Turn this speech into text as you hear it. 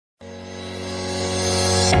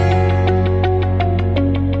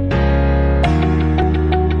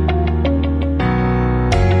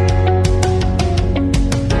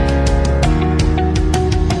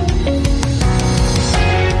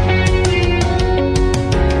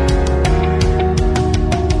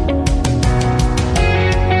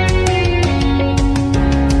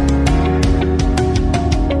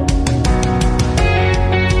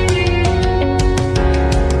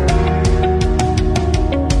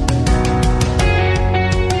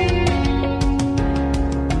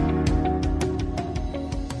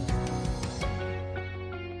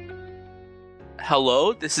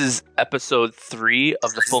Hello, this is episode 3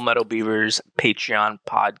 of the Full Metal Beavers Patreon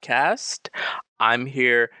podcast. I'm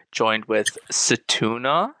here joined with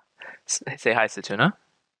Satuna. Say hi, Satuna.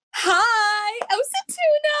 Hi, I'm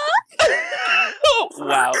Satuna.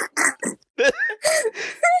 Wow.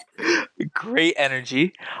 Great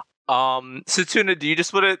energy. Satuna, do you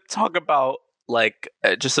just want to talk about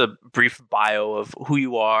just a brief bio of who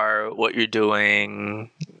you are, what you're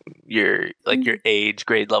doing, your age,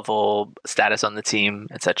 grade level, status on the team,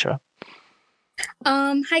 etc.?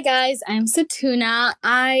 Hi guys, I'm Satuna.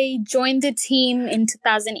 I joined the team in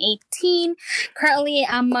 2018. Currently,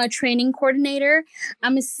 I'm a training coordinator.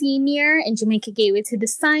 I'm a senior in Jamaica Gateway to the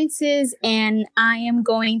Sciences, and I am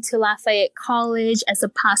going to Lafayette College as a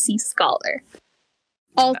posse scholar.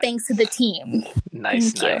 All thanks to the team.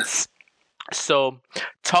 Nice. So, let's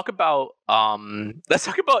talk about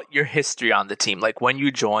your history on the team, like when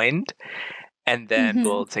you joined, and then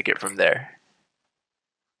we'll take it from there.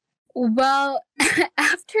 Well,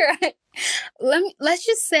 let's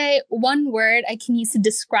just say one word I can use to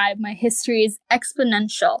describe my history is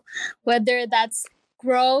exponential, whether that's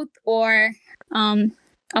growth or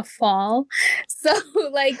a fall. So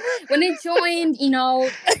when I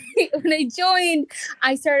joined,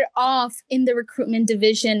 I started off in the recruitment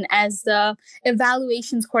division as the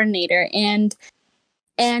evaluations coordinator, and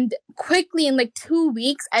quickly in 2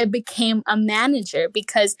 weeks I became a manager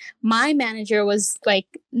because my manager was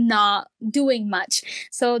not doing much.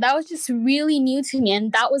 So that was just really new to me,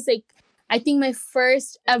 and that was I think my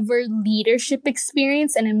first ever leadership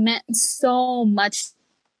experience, and it meant so much.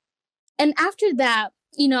 And after that,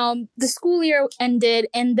 the school year ended,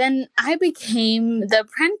 and then I became the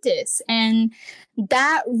apprentice, and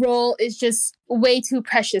that role is just way too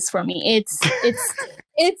precious for me. It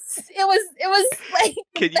was like.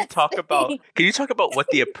 Can you talk about what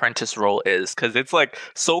the apprentice role is? Because it's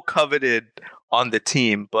so coveted on the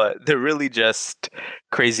team, but they're really just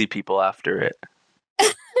crazy people after it.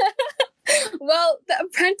 Well, the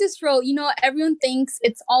apprentice role, everyone thinks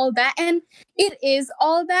it's all that, and it is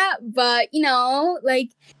all that, but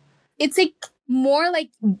it's more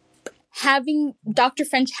like having Dr.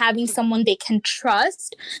 French having someone they can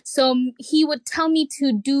trust. So he would tell me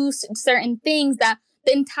to do certain things that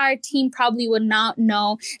the entire team probably would not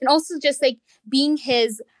know, and also just being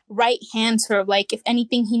his right hand, sort of if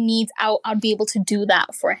anything he needs, I'll be able to do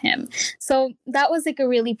that for him. So that was a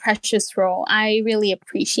really precious role. I really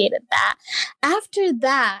appreciated that. After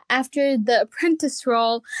the apprentice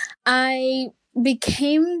role, I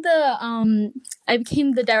became the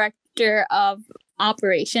director of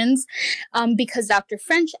operations because Dr.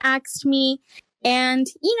 French asked me. And,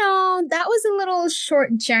 that was a little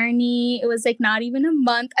short journey. It was not even a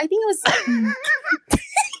month. I think it was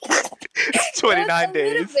 29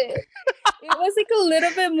 days. It was a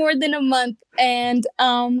little bit more than a month. And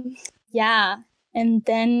and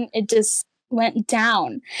then it just went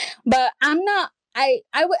down. But at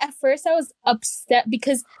first I was upset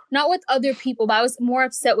because not with other people, but I was more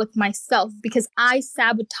upset with myself because I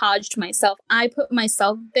sabotaged myself. I put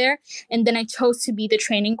myself there, and then I chose to be the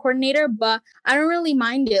training coordinator, but I don't really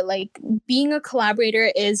mind it. Being a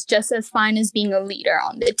collaborator is just as fine as being a leader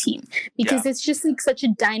on the team because it's just such a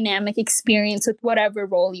dynamic experience with whatever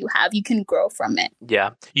role you have. You can grow from it. Yeah.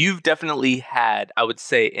 You've definitely had, I would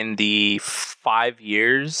say, in the 5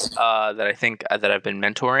 years that I think that I've been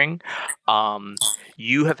mentoring,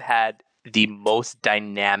 you have had the most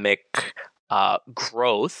dynamic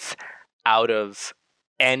growth out of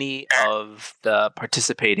any of the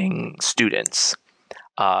participating students.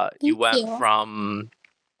 You went from,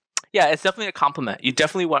 it's definitely a compliment. You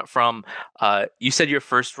definitely went from, you said your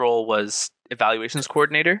first role was evaluations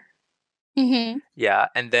coordinator. Mm-hmm. Yeah,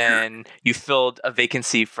 and then you filled a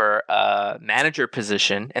vacancy for a manager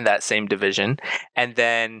position in that same division, and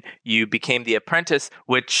then you became the apprentice,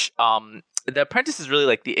 which the apprentice is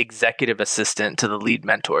really the executive assistant to the lead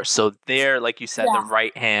mentor. So they're, like you said, the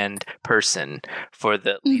right-hand person for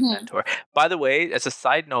the lead mentor. By the way, as a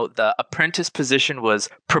side note, the apprentice position was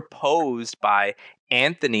proposed by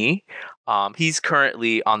Anthony. He's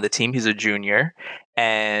currently on the team. He's a junior.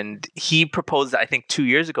 And he proposed, I think, 2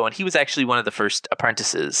 years ago, and he was actually one of the first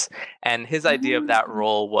apprentices. And his idea of that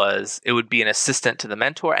role was it would be an assistant to the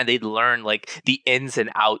mentor, and they'd learn the ins and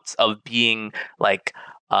outs of being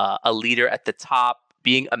a leader at the top,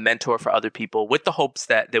 being a mentor for other people, with the hopes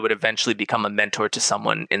that they would eventually become a mentor to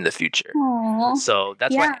someone in the future. Aww. So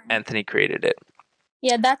that's why Anthony created it.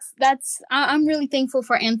 Yeah, that's I'm really thankful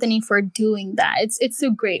for Anthony for doing that. It's a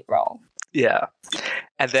great role. Yeah.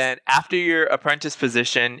 And then after your apprentice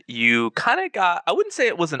position, you kind of got, I wouldn't say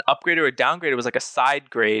it was an upgrade or a downgrade. It was a side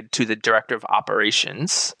grade to the director of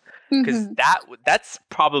operations. because Mm-hmm. that's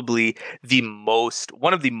probably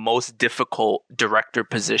one of the most difficult director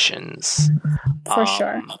positions, For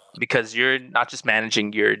sure. because you're not just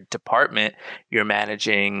managing your department, you're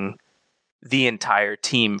managing the entire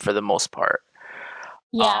team for the most part,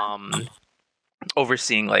 Yeah.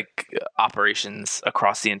 overseeing like operations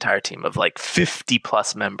across the entire team of like 50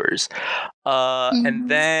 plus members. And Mm-hmm.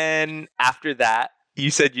 then after that, you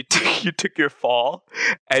said you took your fall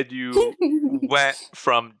and you went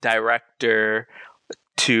from director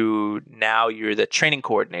to now you're the training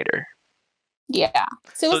coordinator. Yeah.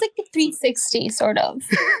 So it So was like a 360 sort of.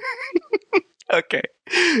 okay,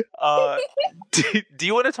 uh, do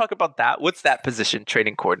you want to talk about that? What's that position,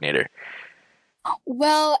 training coordinator?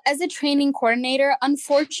 Well, as a training coordinator,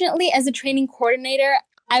 unfortunately, as a training coordinator,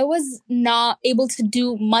 I was not able to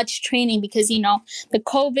do much training because, the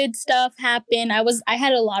COVID stuff happened. I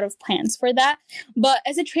had a lot of plans for that. But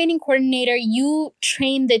as a training coordinator, you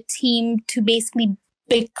train the team to basically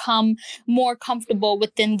become more comfortable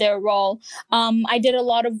within their role. I did a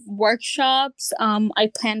lot of workshops. I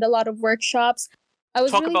planned a lot of workshops. I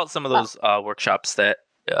was Talk really about some of those workshops that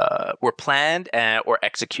were planned or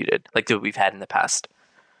executed, like that we've had in the past.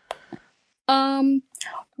 um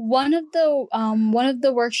one of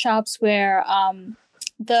the workshops where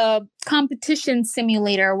the competition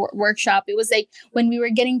simulator workshop, it was like when we were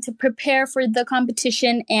getting to prepare for the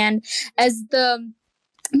competition, and as the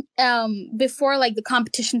before like the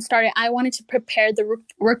competition started, I wanted to prepare the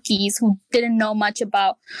rookies who didn't know much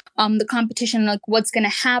about the competition, like what's gonna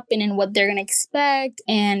happen and what they're gonna expect,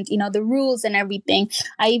 and the rules and everything.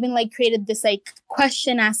 I even like created this like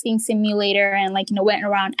question asking simulator, and like went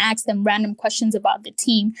around, asked them random questions about the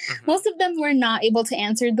team. Mm-hmm. Most of them were not able to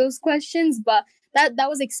answer those questions, but that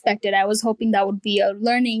was expected. I was hoping that would be a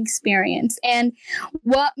learning experience. And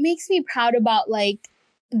what makes me proud about like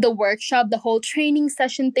the workshop, the whole training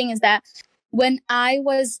session thing, is that when I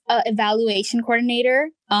was an evaluation coordinator,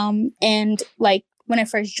 and like when I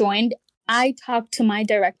first joined, I talked to my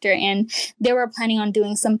director, and they were planning on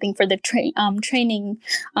doing something for the training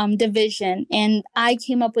division, and I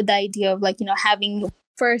came up with the idea of like having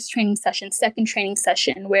first training session, second training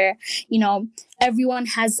session, where everyone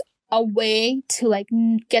has a way to like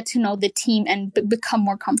get to know the team and become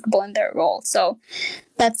more comfortable in their role. So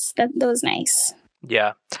that was nice.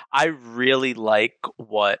 Yeah, I really like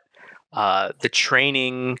what the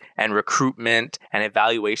training and recruitment and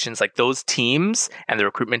evaluations, like those teams and the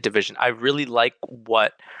recruitment division. I really like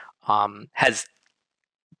what has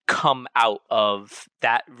come out of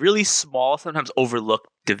that really small, sometimes overlooked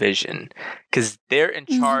division, because they're in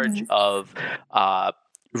charge Mm-hmm. of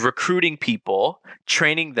recruiting people,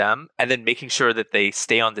 training them, and then making sure that they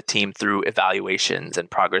stay on the team through evaluations and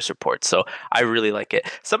progress reports. So I really like it.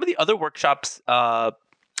 Some of the other workshops,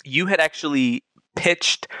 you had actually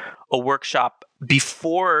pitched a workshop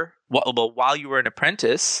before, well, while you were an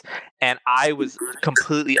apprentice, and I was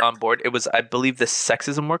completely on board. It was, I believe, the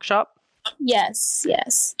sexism workshop. Yes,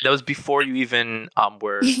 yes. That was before you even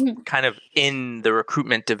were kind of in the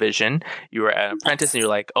recruitment division. You were an apprentice, and you're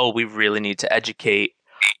like, oh, we really need to educate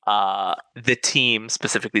the team,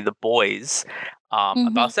 specifically the boys, Mm-hmm.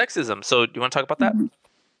 about sexism. So do you want to talk about that? Mm-hmm.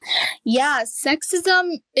 Yeah,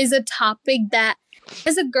 sexism is a topic that,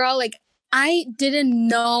 as a girl, like, I didn't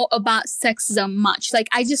know about sexism much. Like,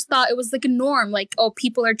 I just thought it was like a norm. Like, oh,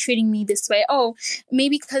 people are treating me this way. Oh,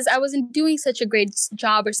 maybe because I wasn't doing such a great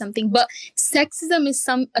job or something. But sexism is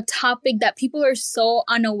a topic that people are so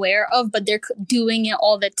unaware of, but they're doing it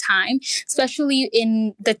all the time. Especially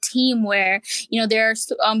in the team where there's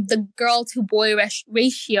the girl to boy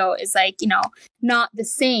ratio is like not the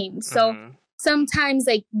same. So Mm-hmm. sometimes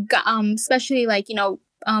like especially like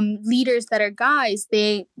leaders that are guys,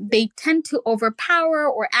 they tend to overpower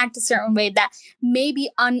or act a certain way that may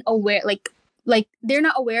be unaware, like they're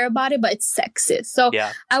not aware about it, but it's sexist. So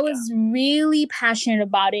Yeah. I was really passionate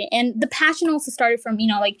about it, and the passion also started from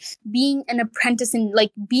like being an apprentice and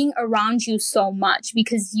like being around you so much,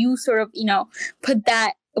 because you sort of put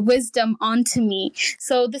that wisdom onto me.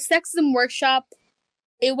 So the sexism workshop,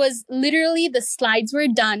 it was literally the slides were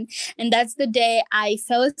done, and that's the day I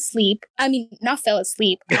fell asleep. I mean, not fell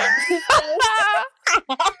asleep.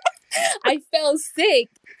 I fell sick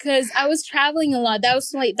because I was traveling a lot. That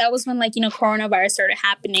was when coronavirus started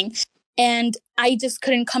happening, and I just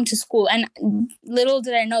couldn't come to school. And little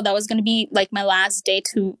did I know that was going to be like my last day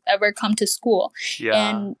to ever come to school. Yeah.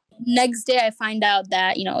 And next day I find out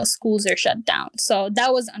that schools are shut down. So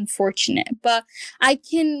that was unfortunate. But I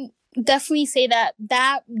can definitely say that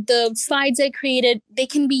the slides I created, they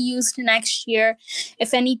can be used next year.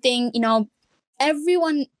 If anything,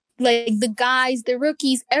 everyone like the guys, the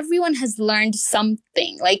rookies, everyone has learned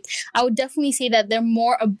something. Like I would definitely say that they're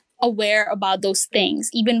more aware about those things,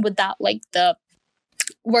 even without like the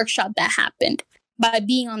workshop that happened, by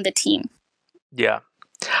being on the team. Yeah.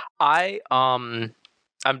 I'm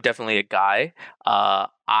definitely a guy.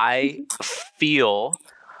 I feel,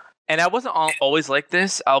 and I wasn't always like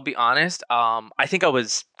this, I'll be honest. I think I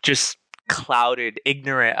was just clouded,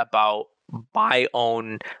 ignorant about my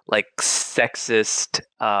own like sexist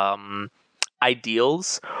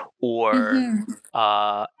ideals or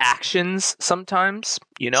Mm-hmm. actions sometimes,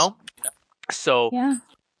 So Yeah.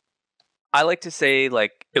 I like to say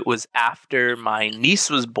like it was after my niece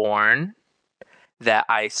was born that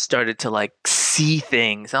I started to like see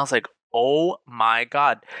things. And I was like, oh my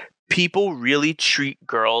God, people really treat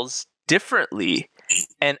girls differently.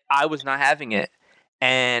 And I was not having it.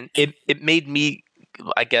 And it made me,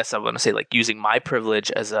 I guess I want to say like using my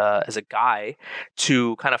privilege as a guy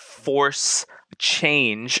to kind of force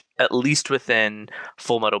change, at least within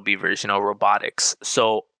Full Metal Beavers, robotics.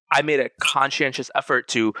 So I made a conscientious effort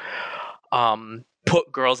to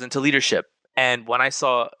put girls into leadership. And when I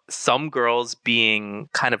saw some girls being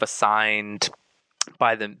kind of assigned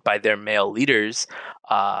by their male leaders,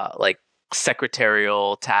 like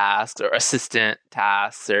secretarial tasks or assistant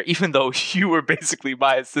tasks, or even though you were basically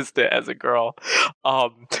my assistant as a girl,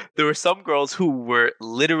 there were some girls who were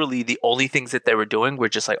literally the only things that they were doing were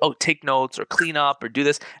just like, oh, take notes or clean up or do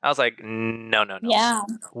this. And I was like, no, no, no, Yeah.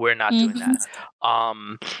 we're not doing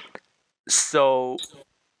Mm-hmm. that. So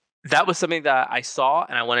that was something that I saw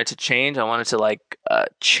and I wanted to change. I wanted to like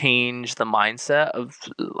change the mindset of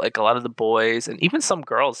like a lot of the boys and even some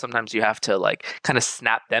girls. Sometimes you have to like kind of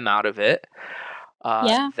snap them out of it.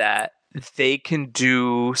 Yeah. That they can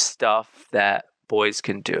do stuff that boys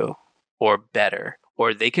can do or better,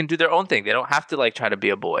 or they can do their own thing. They don't have to like try to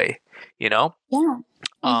be a boy, you know? Yeah.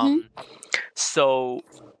 Mm-hmm. So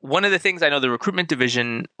one of the things I know the recruitment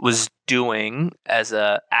division was doing as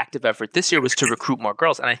a active effort this year was to recruit more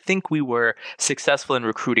girls. And I think we were successful in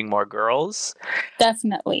recruiting more girls.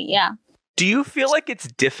 Definitely. Yeah. Do you feel like it's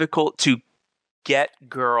difficult to get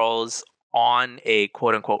girls on a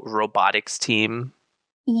quote unquote robotics team?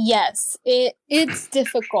 Yes, it's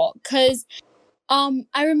difficult because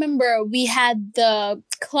I remember we had the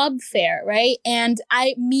club fair, right? And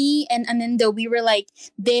me and Ananda, we were like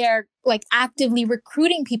there, like actively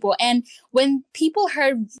recruiting people. And when people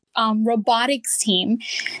heard robotics team,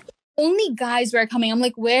 only guys were coming. I'm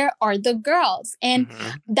like, where are the girls? And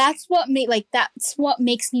Mm-hmm. that's what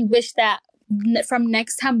makes me wish that from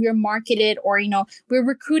next time we're marketed, or we're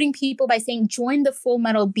recruiting people by saying join the Full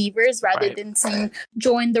Metal Beavers rather Right. than saying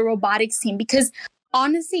join the robotics team. Because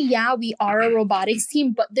honestly, yeah, we are a robotics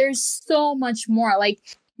team, but there's so much more. Like,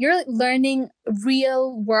 you're learning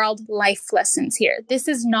real world life lessons here. This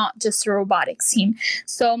is not just a robotics team.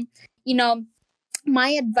 So, my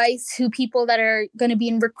advice to people that are going to be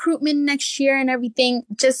in recruitment next year and everything,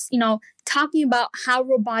 just, talking about how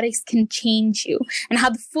robotics can change you and how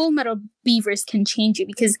the Full Metal Beavers can change you,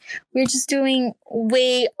 because we're just doing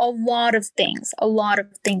a lot of things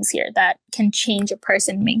here that can change a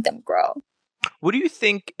person, make them grow. What do you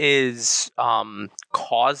think is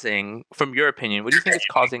causing, from your opinion, what do you think is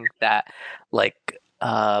causing that, like,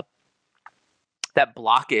 that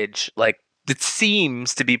blockage, like, that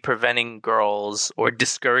seems to be preventing girls or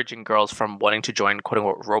discouraging girls from wanting to join quote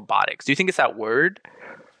unquote robotics? Do you think it's that word?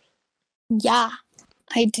 Yeah,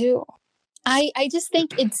 I do. I just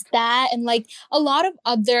think it's that, and like a lot of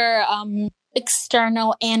other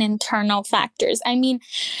external and internal factors. I mean,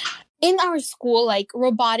 in our school, like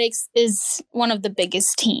robotics is one of the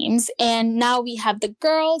biggest teams, and now we have the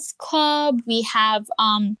girls club, we have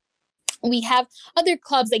other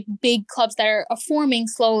clubs, like big clubs that are forming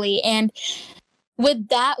slowly. And with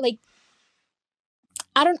that, like,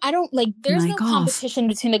 I don't like, there's no competition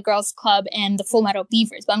between the girls club and the Full Metal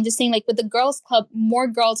Beavers, but I'm just saying, like, with the girls club, more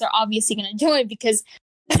girls are obviously going to join because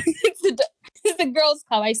it's the girls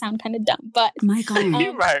club. I sound kind of dumb, but right. Just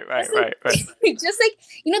like,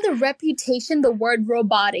 the reputation the word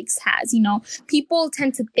robotics has, people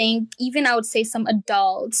tend to think, even I would say some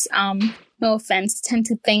adults, no offense, tend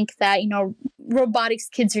to think that, robotics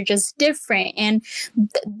kids are just different. And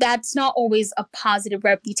that's not always a positive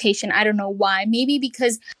reputation. I don't know why. Maybe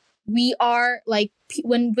because we are like,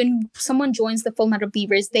 when someone joins the Full Metal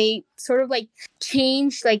Beavers, they sort of like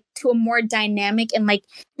change like to a more dynamic, and like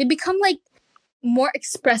they become like more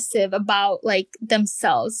expressive about like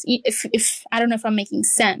themselves. If I don't know if I'm making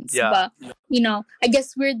sense, but I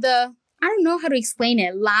guess we're the, I don't know how to explain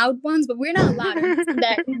it, loud ones, but we're not loud.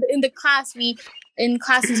 That in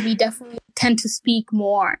classes we definitely tend to speak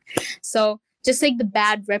more. So just like the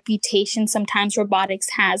bad reputation sometimes robotics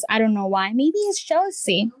has. I don't know why. Maybe it's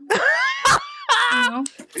jealousy. You know?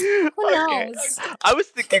 Who Okay. knows? I was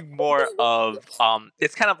thinking more of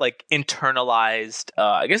it's kind of like internalized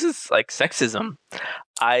I guess it's like sexism.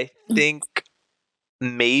 I think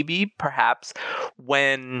maybe perhaps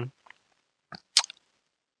when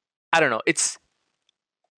I don't know, It's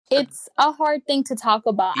a hard thing to talk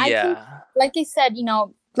about. I can, yeah. like I said,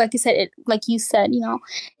 like you said,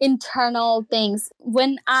 internal things.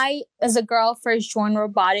 When I, as a girl, first joined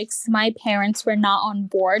robotics, my parents were not on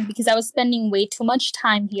board because I was spending way too much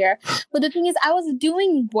time here. But the thing is, I was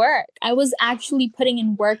doing work. I was actually putting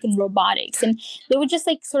in work in robotics, and they would just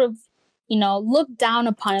like sort of, look down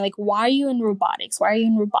upon it. Like, why are you in robotics? Why are you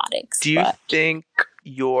in robotics? Do you But think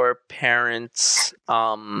your parents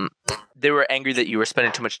they were angry that you were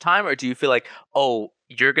spending too much time, or do you feel like, oh,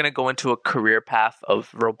 you're gonna go into a career path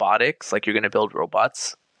of robotics, like you're gonna build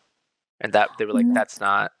robots, and that they were like, that's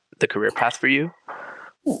not the career path for you?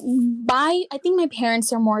 I think my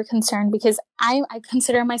parents are more concerned because I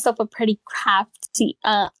consider myself a pretty crafty,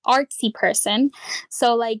 artsy person.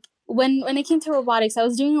 So like when it came to robotics, I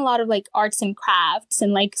was doing a lot of like arts and crafts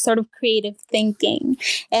and like sort of creative thinking.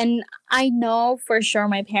 And I know for sure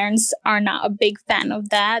my parents are not a big fan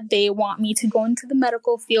of that. They want me to go into the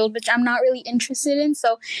medical field, which I'm not really interested in.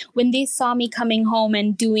 So when they saw me coming home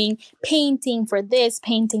and doing painting for this,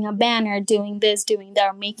 painting a banner, doing this, doing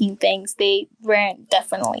that, making things, they weren't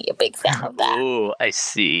definitely a big fan of that. Oh, I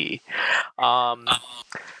see. Um,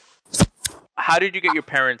 how did you get your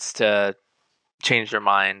parents to change their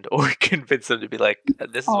mind or convince them to be like,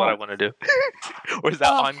 this is what I Oh, want to do? Or is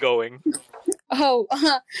that uh, ongoing? Oh,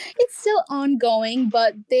 it's still ongoing,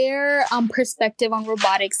 but their perspective on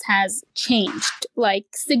robotics has changed like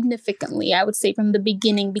significantly, I would say, from the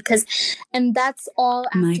beginning. And that's all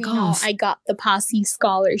after, My gosh. I got the Posse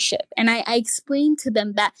scholarship. And I explained to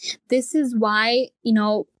them that this is why,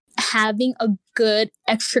 having a good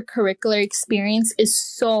extracurricular experience is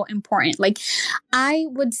so important. Like, I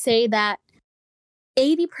would say that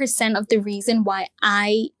 80% of the reason why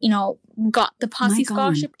I, got the Posse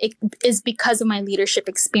scholarship is because of my leadership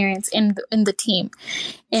experience in the team.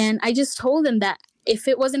 And I just told them that if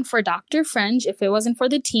it wasn't for Dr. French, if it wasn't for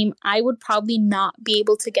the team, I would probably not be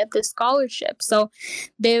able to get this scholarship. So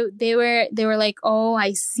they were like, "Oh,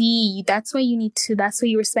 I see. That's why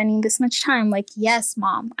you were spending this much time." Like, "Yes,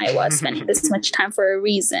 mom, I was spending this much time for a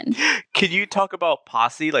reason." Can you talk about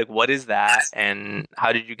Posse? Like, what is that, and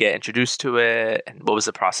how did you get introduced to it, and what was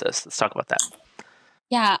the process? Let's talk about that.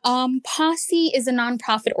 Yeah, Posse is a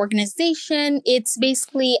nonprofit organization. It's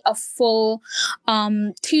basically a full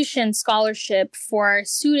tuition scholarship for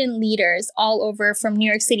student leaders all over from New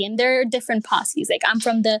York City. And there are different posses. Like, I'm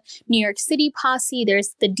from the New York City posse.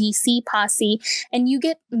 There's the DC posse, and you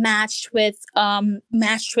get matched with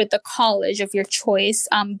a college of your choice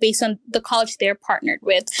based on the college they're partnered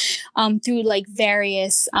with through like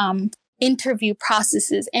various interview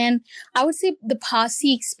processes. And I would say the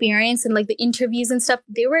Posse experience and like the interviews and stuff,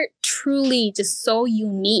 they were truly just so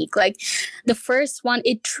unique. Like the first one,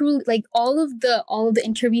 it truly, like all of the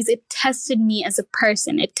interviews, it tested me as a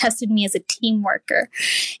person. It tested me as a team worker.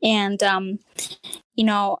 And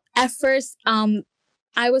at first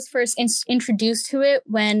I was first introduced to it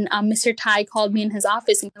when Mr. Tai called me in his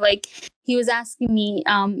office, and like he was asking me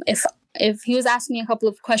if he was asking me a couple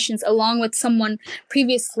of questions along with someone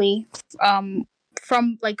previously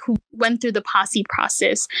from like who went through the Posse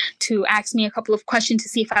process to ask me a couple of questions to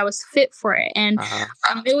see if I was fit for it. And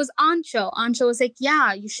it was Ancho. Ancho was like,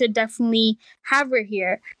 "Yeah, you should definitely have her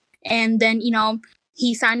here." And then,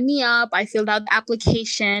 he signed me up. I filled out the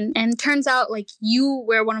application, and it turns out like you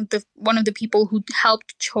were one of the people who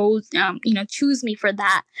helped choose me for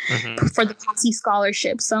that, for the Posse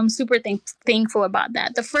scholarship. So I'm super thankful about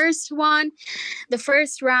that. The first round,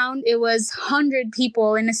 it was 100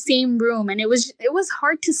 people in the same room, and it was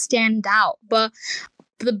hard to stand out. But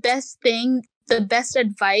the best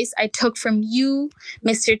advice I took from you,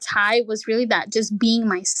 Mr. Tai, was really that just being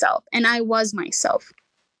myself, and I was myself.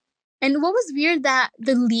 And what was weird that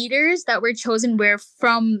the leaders that were chosen were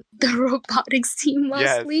from the robotics team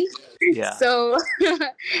mostly. Yes. Yeah. So,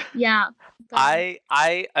 yeah. I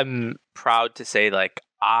am proud to say, like,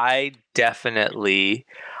 I definitely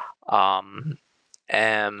am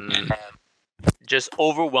just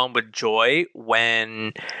overwhelmed with joy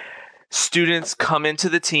when students come into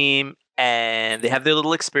the team and they have their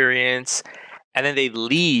little experience and then they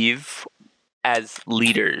leave as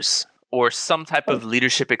leaders or some type of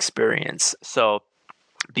leadership experience. So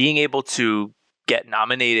being able to get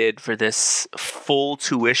nominated for this full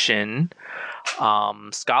tuition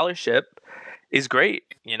scholarship is great,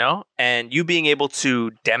 you know? And you being able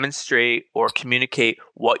to demonstrate or communicate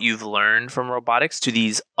what you've learned from robotics to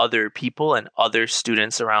these other people and other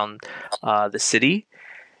students around the city,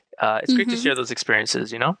 it's great to Mm-hmm. share those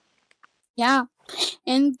experiences, you know? Yeah.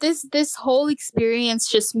 And this whole experience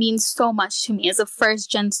just means so much to me as a first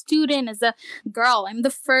gen student, as a girl. I'm the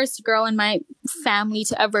first girl in my family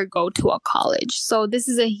to ever go to a college. So this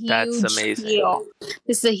is a That's huge amazing. deal.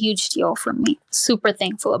 This is a huge deal for me. Super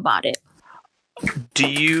thankful about it. Do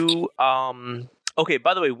you, okay,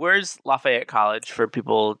 by the way, where's Lafayette College for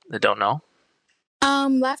people that don't know?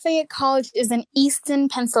 Lafayette College is in Easton,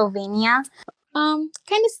 Pennsylvania. Kind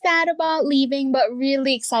of sad about leaving, but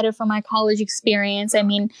really excited for my college experience. I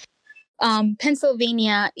mean,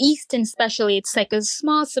 Pennsylvania, Easton especially, it's like a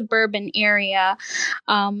small suburban area.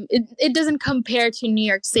 It doesn't compare to New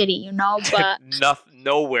York City, you know, but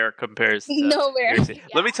Nowhere compares to New nowhere. York City.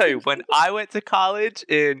 Let Yeah. me tell you, when I went to college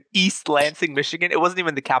in East Lansing, Michigan, it wasn't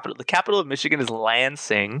even the capital. The capital of Michigan is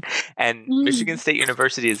Lansing, and Michigan Mm. State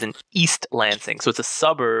University is in East Lansing. So it's a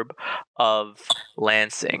suburb of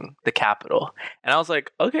Lansing, the capital. And I was like,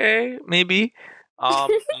 okay, maybe.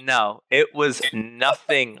 No, it was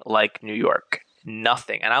nothing like New York.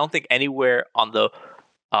 Nothing. And I don't think anywhere on the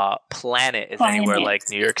planet is anywhere like Planet.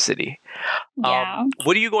 New York City. Yeah.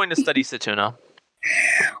 What are you going to study, Satuna?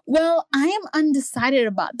 Well, I am undecided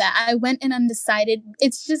about that. I went in undecided.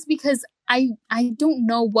 It's just because I don't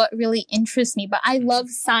know what really interests me, but I love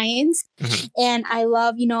science Mhm. and I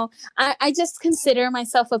love, I just consider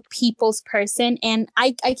myself a people's person. And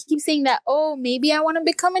I keep saying that, oh, maybe I want to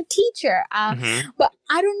become a teacher. Mhm. But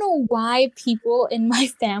I don't know why people in my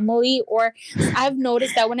family, or I've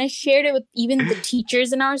noticed that when I shared it with even the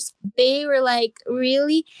teachers in our school, they were like,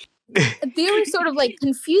 really? They were sort of like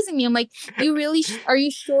confusing me. I'm like, you really are you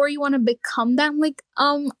sure you want to become that? I'm like,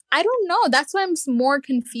 I don't know. That's why I'm more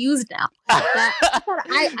confused now. That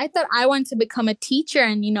I thought I wanted to become a teacher,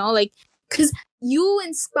 and like, because you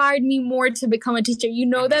inspired me more to become a teacher. You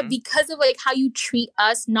know that Mhm. because of like how you treat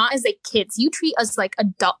us, not as like kids, you treat us like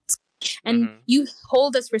adults, and Mhm. you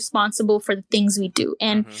hold us responsible for the things we do.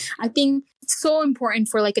 And Mhm. I think it's so important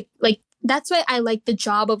for like that's why I like the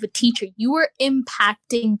job of a teacher. You are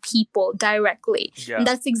impacting people directly. And Yeah.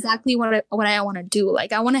 that's exactly what I want to do.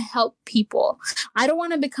 Like I want to help people. I don't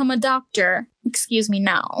want to become a doctor. Excuse me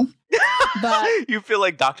now. But You feel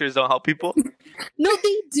like doctors don't help people? no,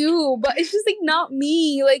 they do, but it's just like not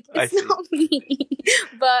me. Like I it's see. not me.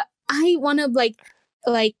 But I want to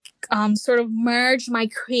like sort of merge my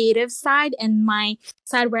creative side and my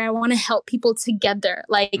side where I want to help people together.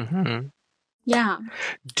 Like Mhm. yeah.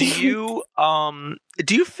 Do you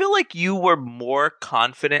feel like you were more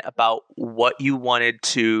confident about what you wanted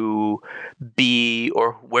to be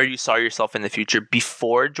or where you saw yourself in the future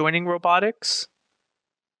before joining robotics?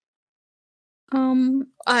 I'm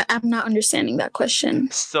not understanding that question.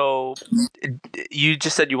 So you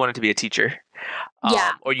just said you wanted to be a teacher,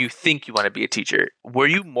 Yeah. or you think you want to be a teacher. Were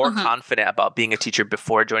you more Uh-huh. confident about being a teacher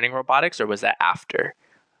before joining robotics, or was that after?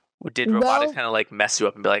 Did robotics Well, kind of like mess you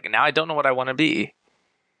up and be like, now I don't know what I want to be?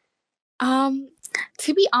 um,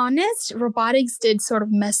 to be honest, robotics did sort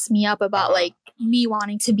of mess me up Uh about huh. like me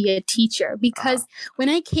wanting to be a teacher Uh huh. because when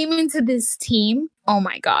I came into this team, oh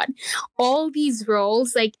my god, all these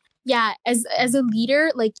roles, like yeah, as a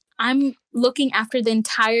leader, like I'm looking after the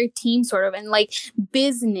entire team sort of and like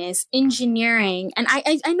business, engineering, and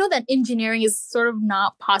I know that engineering is sort of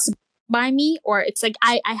not possible by me, or it's like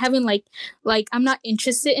I haven't like I'm not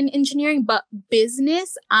interested in engineering, but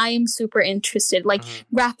business I am super interested, like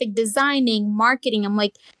Hmm. graphic designing, marketing. I'm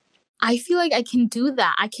like, I feel like I can do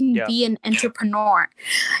that. I can Yeah. be an entrepreneur.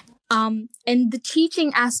 And the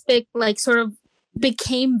teaching aspect like sort of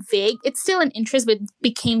became vague. It's still an interest, but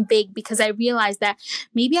became vague because I realized that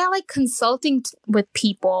maybe I like consulting with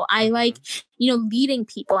people. I like, Hmm. leading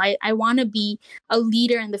people. I want to be a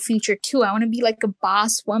leader in the future too. I want to be like a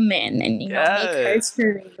boss woman and, make Yes.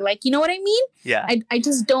 history. Like, you know what I mean? Yeah. I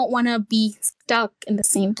just don't want to be stuck in the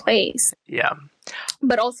same place, Yeah.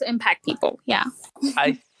 but also impact people. Yeah.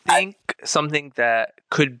 I think something that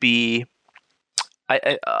could be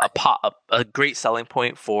a great selling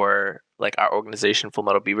point for like our organization Full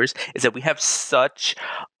Metal Beavers is that we have such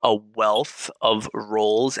a wealth of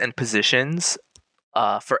roles and positions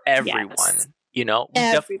for Yes. everyone. We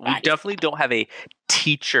Everybody. definitely don't have a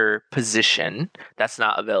teacher position that's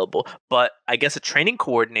not available, but I guess a training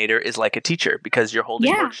coordinator is like a teacher because you're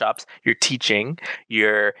holding Yeah. workshops, you're teaching,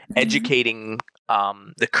 you're Mhm. educating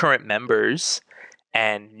the current members,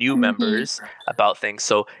 and new Mm-hmm. members about things.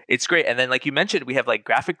 So it's great. And then, like you mentioned, we have like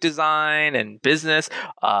graphic design and business.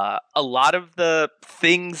 A lot of the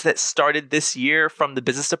things that started this year from the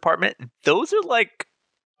business department, those are like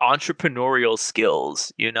entrepreneurial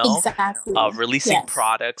skills, Exactly. releasing Yes.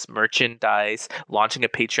 products, merchandise, launching a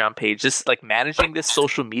Patreon page, just like managing this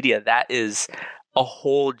social media. That is a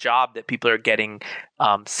whole job that people are getting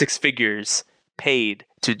six figures paid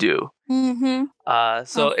to do. Mm-hmm.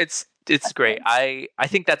 So Oh, it's great. definitely. I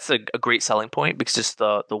think that's a great selling point because just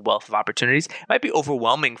the wealth of opportunities. It might be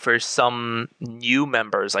overwhelming for some new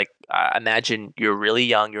members. Like imagine you're really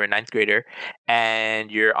young, you're a ninth grader, and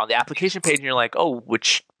you're on the application page, and you're like, oh,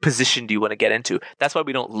 which position do you want to get into? That's why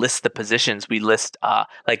we don't list the positions. We list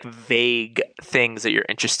like vague things that you're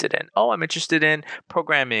interested in. Oh, I'm interested in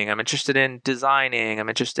programming. I'm interested in designing. I'm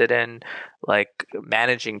interested in like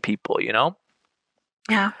managing people.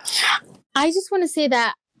 Yeah. I just want to say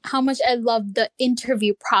that how much I love the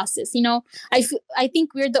interview process. I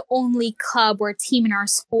think we're the only club or team in our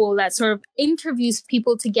school that sort of interviews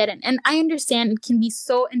people to get in. And I understand it can be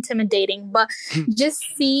so intimidating, but just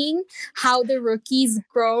seeing how the rookies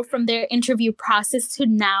grow from their interview process to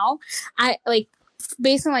now, I like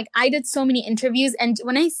based on like I did so many interviews, and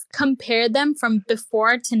when I compare them from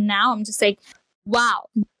before to now, I'm just like, wow,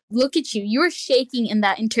 look at you. You were shaking in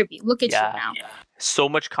that interview. Look at you Yeah. now. So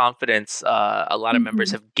much confidence a lot of members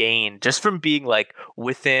Mm-hmm. have gained just from being like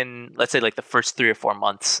within, let's say, like the first 3 or 4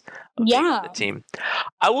 months of being on the Yeah. team.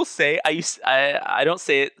 I will say I don't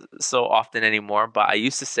say it so often anymore, but I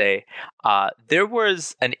used to say there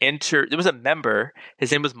was a member.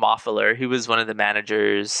 His name was Moffler. He was one of the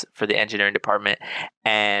managers for the engineering department,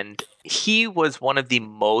 and he was one of the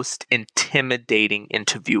most intimidating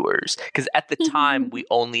interviewers because at the time we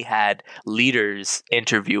only had leaders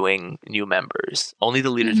interviewing new members. Only the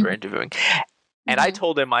leaders were Mhm, interviewing. And I mhm.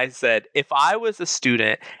 told him, I said, if I was a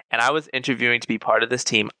student and I was interviewing to be part of this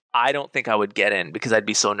team, I don't think I would get in because I'd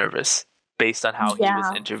be so nervous based on how he was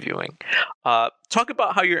Yeah. interviewing. Talk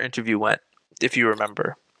about how your interview went, if you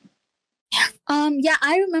remember. Yeah,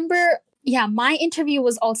 I remember. Yeah, my interview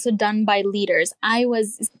was also done by leaders. I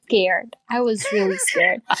was scared. I was really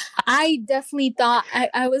scared. I definitely thought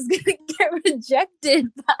I was gonna get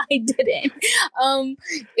rejected, but I didn't. Um,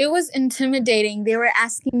 it was intimidating. They were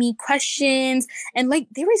asking me questions, and like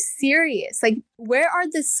they were serious. Like, where are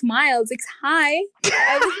the smiles? Like, hi.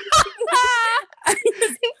 I was I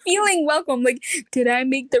wasn't feeling welcome. Like, did I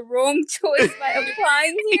make the wrong choice by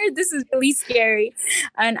applying here? This is really scary.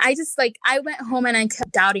 And I just like I went home and I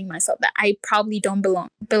kept doubting myself that I probably don't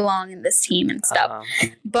belong in this team and stuff. Um,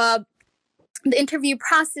 But the interview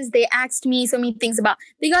process, they asked me so many things about,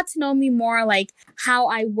 they got to know me more, like how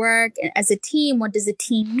I work as a team. What does a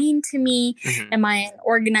team mean to me? mhm. Am I an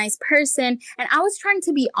organized person? And I was trying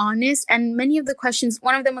to be honest. And many of the questions,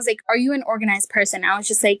 one of them was like, are you an organized person? I was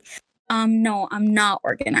just like, no, I'm not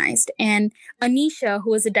organized. And Anisha,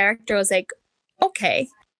 who was the director, was like, okay.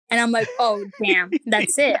 And I'm like, oh damn,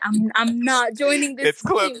 that's it. I'm not joining this It's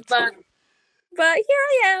team. clipped. But here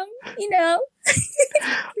I am, you know.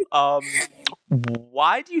 Um,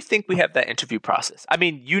 why do you think we have that interview process? I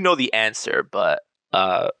mean, you know the answer, but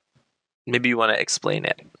maybe you want to explain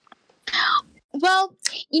it. Well,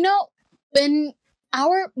 you know, when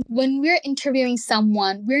we're interviewing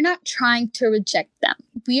someone, we're not trying to reject them.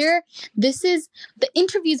 This is the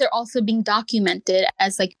interviews are also being documented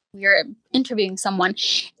as like we're interviewing someone.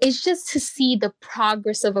 It's just to see the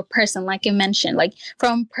progress of a person, like I mentioned, like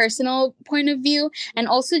from personal point of view, and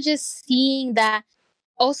also just seeing that,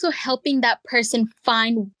 also helping that person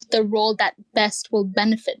find the role that best will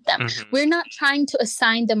benefit them. Mhm. We're not trying to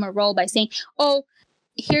assign them a role by saying, oh,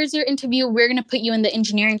 here's your interview, we're going to put you in the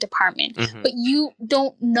engineering department, Mhm. but you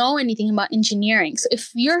don't know anything about engineering. So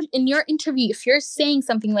if you're in your interview, if you're saying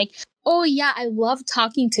something like, oh yeah, I love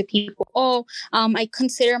talking to people, oh I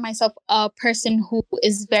consider myself a person who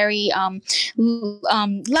is very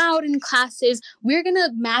loud in classes, we're going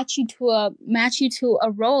to match you to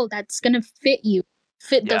a role that's going to fit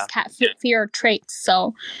those Yeah. fit for your traits.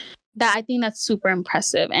 So that, I think that's super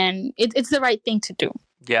impressive, and it's the right thing to do.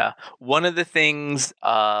 Yeah. One of the things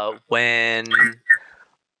when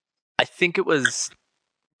I think it was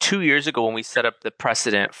 2 years ago when we set up the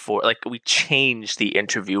precedent for like we changed the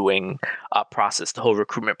interviewing process, the whole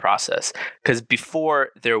recruitment process, because before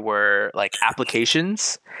there were like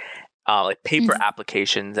applications, like paper Mhm.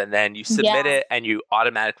 applications, and then you submit Yeah. it and you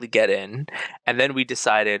automatically get in. And then we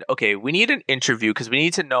decided, okay, we need an interview because we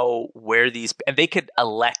need to know where these, and they could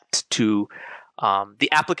elect to, the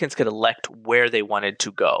applicants could elect where they wanted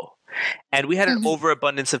to go. And we had an Mhm.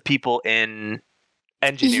 overabundance of people in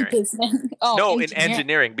Engineering. Business. Oh, No, in engineering.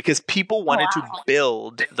 engineering, because people Oh, wanted to wow.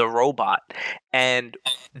 build the robot. And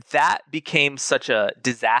that became such a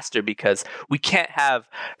disaster because we can't have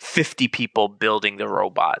 50 people building the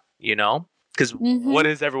robot, you know? Because what Mm-hmm.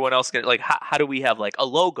 is everyone else going to like? How do we have like a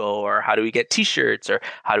logo, or how do we get t-shirts, or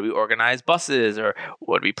how do we organize buses, or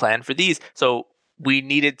what do we plan for these? So we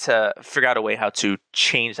needed to figure out a way how to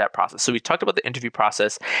change that process. So we talked about the interview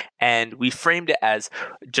process, and we framed it as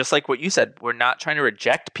just like what you said. We're not trying to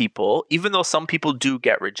reject people, even though some people do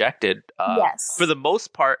get rejected. For Yes. the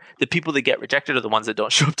most part, the people that get rejected are the ones that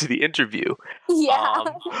don't show up to the interview. Yeah.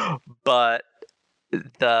 Um, but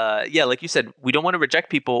like you said, we don't want to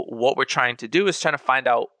reject people. What we're trying to do is trying to find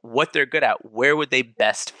out what they're good at. Where would they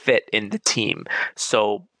best fit in the team?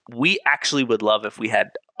 So we actually would love if we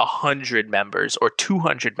had 100 members or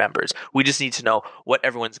 200 members. We just need to know what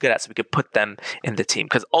everyone's good at so we could put them in the team.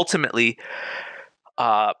 Because ultimately,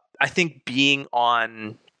 I think being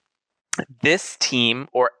on this team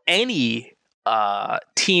or any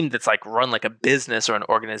team that's like run like a business or an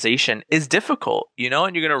organization is difficult, you know,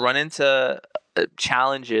 and you're going to run into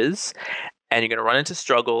challenges, and you're going to run into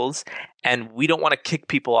struggles, and we don't want to kick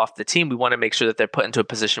people off the team. We want to make sure that they're put into a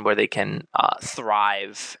position where they can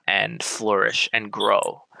thrive and flourish and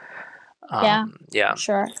grow. Yeah.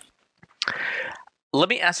 Sure. Let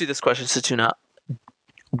me ask you this question, Satuna.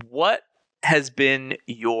 What has been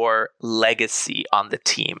your legacy on the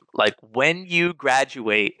team? Like when you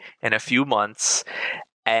graduate in a few months,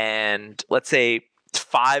 and let's say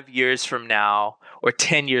 5 years from now or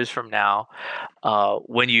 10 years from now,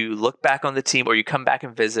 when you look back on the team or you come back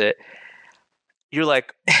and visit, you're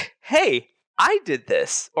like, hey, I did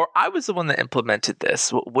this, or I was the one that implemented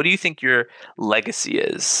this. What do you think your legacy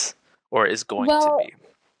is or is going to Well, be?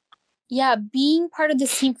 yeah, being part of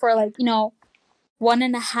this team for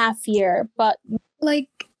 1.5 year, but like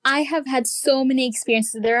I have had so many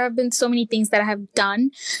experiences. There have been so many things that I have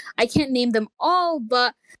done. I can't name them all,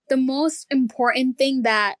 but the most important thing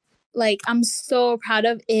that I'm so proud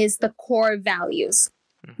of is the core values.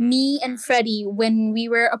 Mm-hmm. Me and Freddie, when we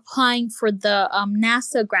were applying for the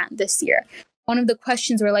NASA grant this year, one of the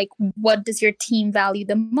questions were like, what does your team value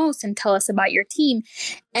the most, and tell us about your team.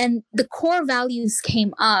 And the core values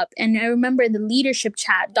came up. And I remember in the leadership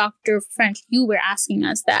chat, Dr. French, you were asking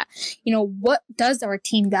us that, what does our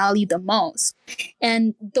team value the most?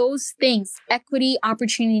 And those things, equity,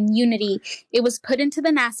 opportunity, and unity, it was put into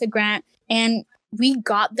the NASA grant, and we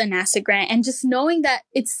got the NASA grant. And just knowing that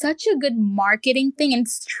it's such a good marketing thing, and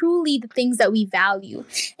it's truly the things that we value.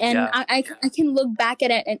 And Yeah. I can look back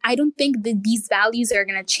at it, and I don't think that these values are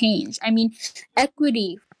going to change. I mean,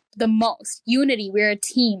 equity, the most, unity, we're a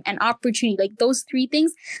team, and opportunity, like those three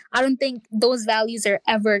things, I don't think those values are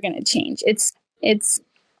ever going to change. It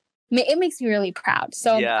makes me really proud.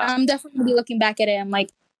 So Yeah. I'm definitely looking back at it. I'm like,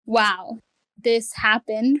 wow, this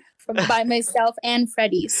happened by myself and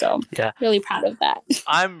Freddie. So Yeah. really proud of that.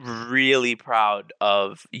 I'm really proud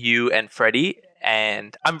of you and Freddie,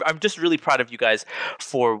 and I'm just really proud of you guys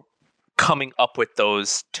for coming up with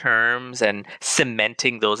those terms and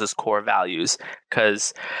cementing those as core values.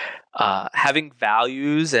 Because having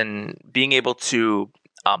values and being able to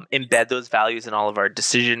embed those values in all of our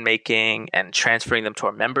decision making and transferring them to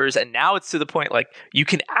our members, and now it's to the point like you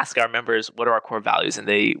can ask our members what are our core values, and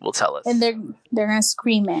they will tell us. And they're gonna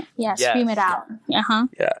scream it. Yeah, Yes. Scream it out. Uh-huh.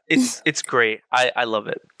 Yeah, it's great. I love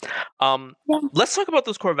it. Yeah. Let's talk about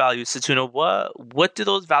those core values, Satuna. What do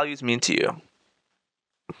those values mean to you?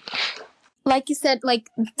 Like you said,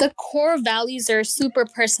 the core values are super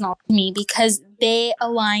personal to me because they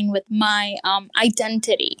align with my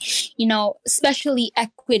identity, especially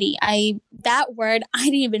equity. That word, I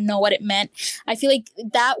didn't even know what it meant. I feel like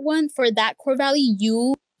that one, for that core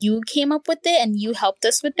value, you came up with it and you helped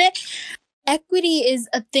us with it. Equity is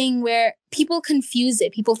a thing where people confuse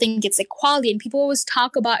it. People think it's equality, and people always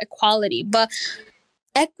talk about equality, but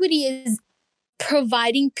equity is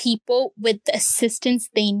providing people with the assistance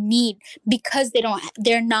they need because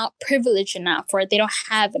they're not privileged enough, or they don't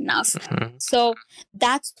have enough. Mm-hmm. So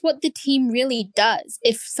that's what the team really does.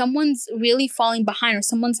 If someone's really falling behind, or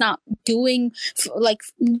someone's not doing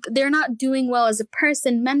they're not doing well as a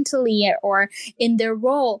person mentally or in their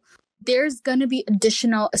role, there's going to be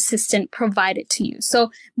additional assistance provided to you. So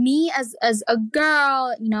me as a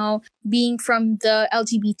girl, being from the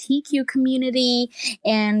LGBTQ community,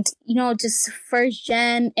 and, just first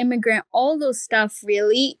gen immigrant, all those stuff,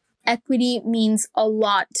 really, equity means a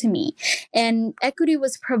lot to me. And equity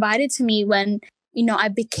was provided to me when, I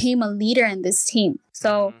became a leader in this team.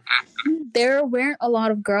 So there weren't a lot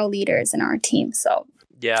of girl leaders in our team. So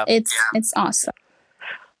yeah, it's awesome.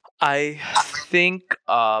 I think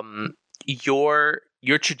your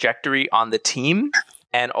your trajectory on the team,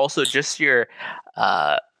 and also just your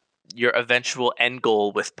eventual end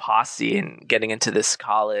goal with Posse and getting into this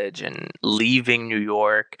college and leaving New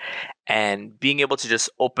York and being able to just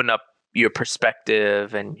open up your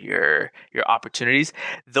perspective and your opportunities.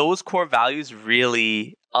 Those core values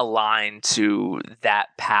really align to that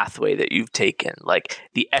pathway that you've taken, like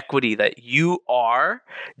the equity that you are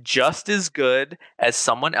just as good as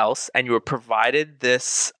someone else, and you were provided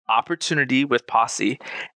this opportunity with Posse,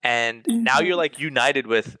 and now you're like united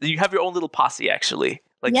with, you have your own little posse, actually,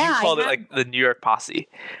 like Yeah, you I called it have. like the New York posse.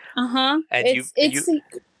 And It's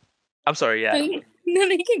I'm sorry, yeah. no,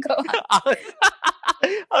 you can go on.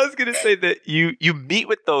 I was gonna say that you meet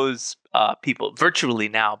with those people virtually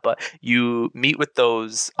now, but you meet with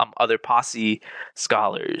those other posse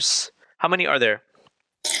scholars. How many are there?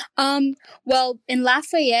 Well, in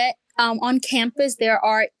Lafayette, on campus there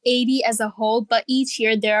are 80 as a whole, but each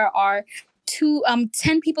year there are 10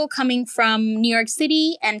 people coming from New York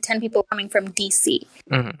City and 10 people coming from DC.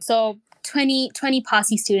 Mm-hmm. So 20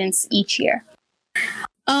 posse students each year.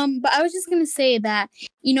 But I was just gonna say that,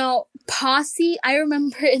 posse, I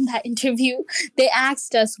remember in that interview, they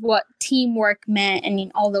asked us what teamwork meant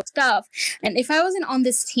and all those stuff. And if I wasn't on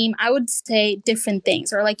this team, I would say different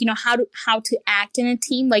things, or like, how to act in a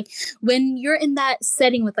team. Like when you're in that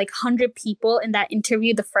setting with like 100 people in that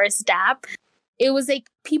interview, the first DAP, it was like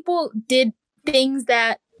people did things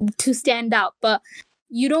that to stand out, but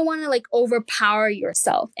you don't want to like overpower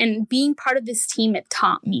yourself. And being part of this team, it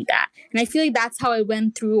taught me that. And I feel like that's how I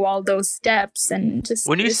went through all those steps. And just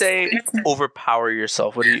when you say overpower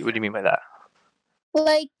yourself, what do you mean by that?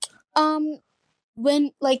 Like,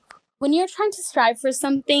 when you're trying to strive for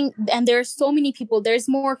something and there are so many people, there's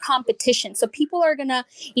more competition. So people are gonna,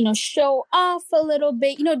 show off a little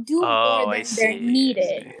bit, do more than they're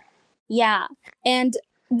needed. Yeah. And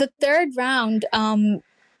the third round,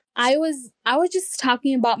 I was just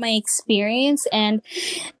talking about my experience, and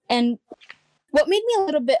what made me a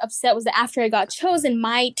little bit upset was that after I got chosen,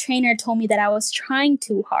 my trainer told me that I was trying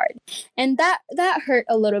too hard, and that hurt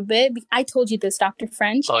a little bit. I told you this, Dr.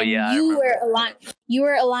 French, and you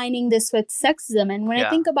were aligning this with sexism, and when I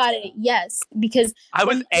think about it, yes, because I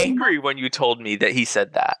was angry when you told me that he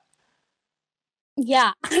said that.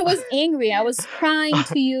 Yeah, I was angry. I was crying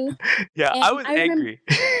to you. Yeah, I was angry.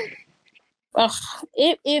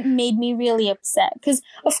 It made me really upset because,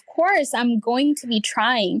 of course, I'm going to be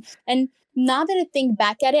trying. And now that I think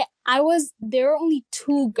back at it, there were only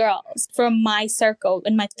 2 girls from my circle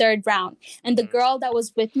in my third round. And the girl that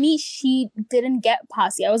was with me, she didn't get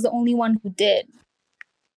posse. I was the only one who did.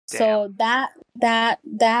 Damn. So that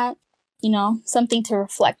something to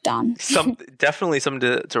reflect on. Definitely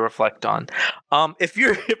something to reflect on. If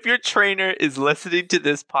your trainer is listening to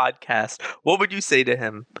this podcast, what would you say to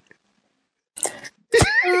him?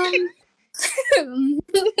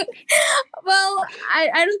 Well, I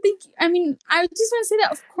don't think, I just want to say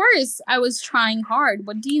that, of course, I was trying hard.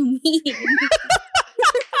 What do you mean? What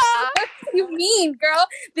do you mean, girl?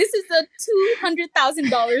 This is a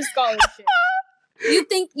 $200,000 scholarship. You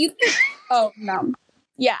think, oh, no.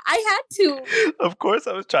 Yeah, I had to. Of course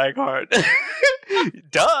I was trying hard.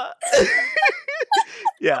 Duh.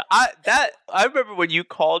 Yeah, I remember when you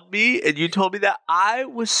called me and you told me that, I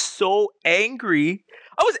was so angry.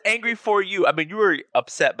 I was angry for you. I mean, you were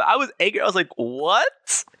upset, but I was angry. I was like,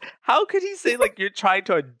 what? How could he say like you're trying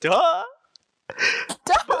to duh?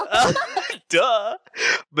 Duh.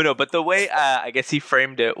 But no, but the way I guess he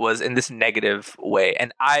framed it was in this negative way.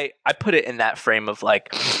 And I put it in that frame of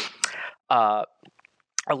like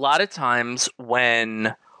a lot of times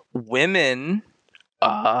when women,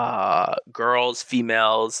 girls,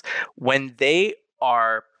 females, when they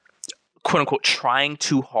are quote unquote trying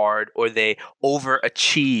too hard or they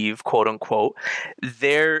overachieve, quote unquote,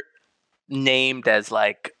 they're named as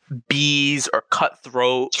like bees or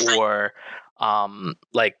cutthroat or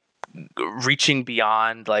like reaching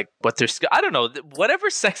beyond like what they're, I don't know, whatever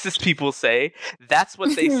sexist people say, that's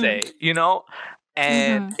what they say,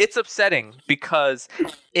 and it's upsetting because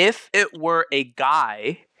if it were a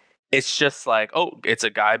guy, it's just like, oh, it's a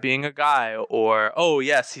guy being a guy, or oh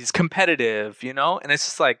yes, he's competitive, and it's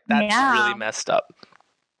just like, that's really messed up.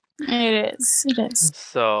 It is.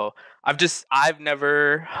 So I've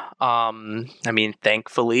never,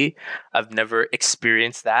 thankfully, I've never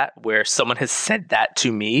experienced that where someone has said that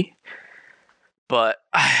to me. But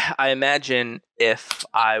I imagine if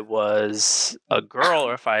I was a girl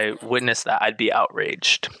or if I witnessed that, I'd be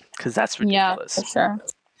outraged because that's ridiculous. Yeah, for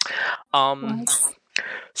sure.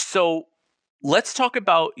 So let's talk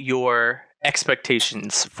about your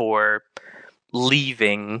expectations for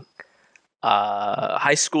leaving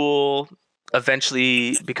high school,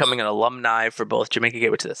 eventually becoming an alumni for both Jamaica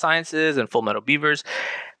Gateway to the Sciences and Full Metal Beavers.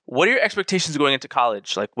 What are your expectations going into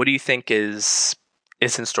college? Like, what do you think is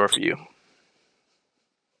in store for you?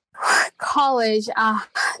 College,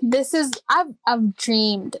 this is I've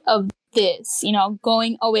dreamed of this,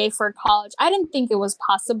 going away for college. I didn't think it was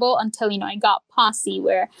possible until, I got Posse,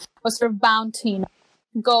 where I was sort of bound to,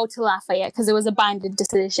 go to Lafayette because it was a binded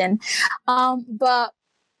decision. But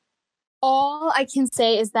all I can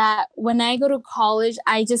say is that when I go to college,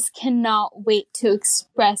 I just cannot wait to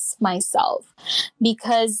express myself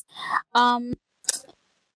because, like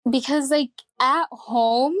at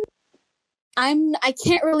home, I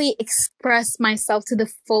can't really express myself to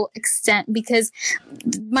the full extent because,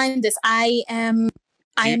 mind this, I am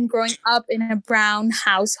growing up in a brown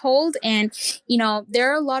household, and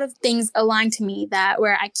there are a lot of things aligned to me that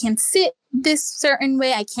where I can't sit this certain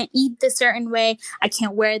way, I can't eat this certain way, I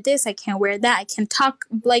can't wear this, I can't wear that, I can't talk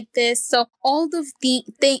like this. So all those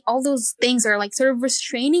things are like sort of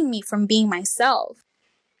restraining me from being myself.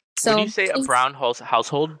 When you So say a brown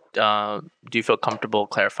household, do you feel comfortable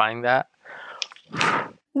clarifying that?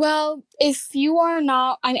 well, if you are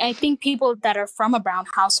not, I think people that are from a brown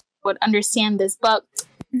house would understand this, but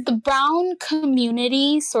the brown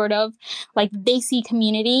community, sort of like the Desi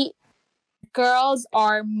community, girls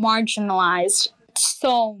are marginalized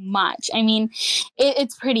so much. I mean,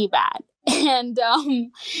 it's pretty bad. And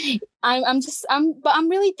but I'm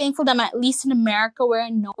really thankful that I'm at least in America where I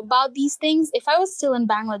know about these things. If I was still in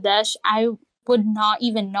Bangladesh, I would not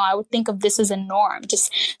even know. I would think of this as a norm.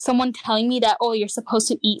 Just someone telling me that, oh, you're supposed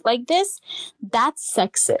to eat like this. That's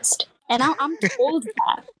sexist. And I'm told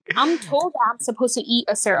that. I'm told that I'm supposed to eat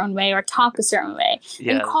a certain way or talk a certain way.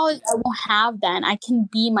 In Yeah. college, I won't have that. And I can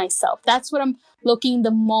be myself. That's what I'm looking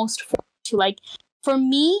the most forward to. Like, for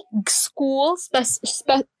me, school,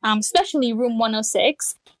 especially room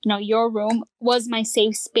 106, your room, was my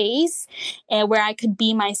safe space where I could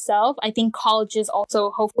be myself. I think college is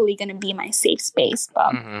also hopefully going to be my safe space.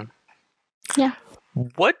 But yeah.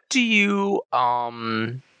 What do you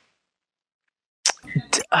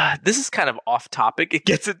this is kind of off topic. It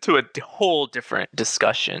gets into a whole different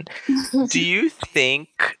discussion. Do you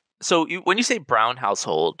think so? When you say brown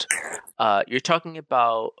household, you're talking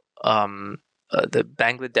about the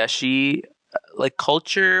Bangladeshi like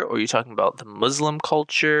culture, or you're talking about the Muslim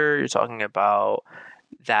culture? You're talking about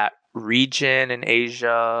that region in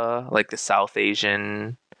Asia, like the South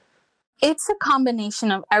Asian. It's a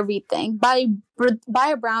combination of everything. By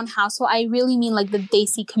a brown household, I really mean like the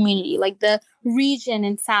Desi community, like the region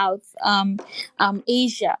in South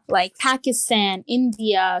Asia, like Pakistan,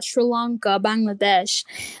 India, Sri Lanka, Bangladesh,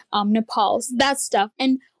 Nepal, that stuff.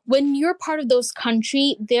 And when you're part of those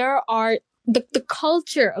countries, there are the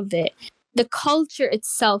culture of it. The culture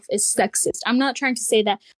itself is sexist. I'm not trying to say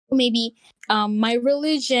that maybe my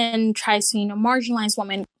religion tries to marginalize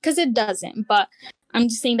women, because it doesn't. But I'm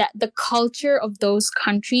just saying that the culture of those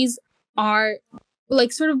countries are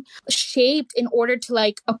like sort of shaped in order to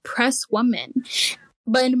like oppress women.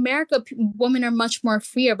 But in America, women are much more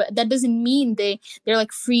freer, but that doesn't mean they're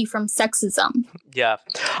like free from sexism. Yeah.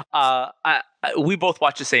 We both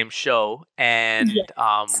watch the same show, and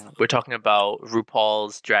we're talking about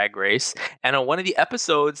RuPaul's Drag Race. And on one of the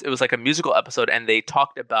episodes, it was like a musical episode, and they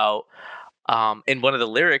talked about in one of the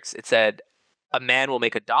lyrics, it said, "A man will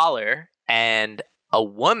make $1, and a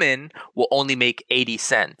woman will only make 80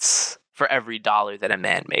 cents for every dollar that a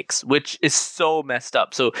man makes," which is so messed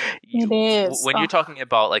up. So It is. when you're talking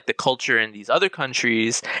about like the culture in these other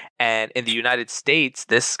countries and in the United States,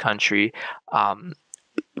 this country,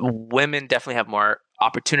 women definitely have more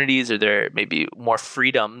opportunities, or there may be more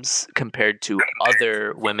freedoms compared to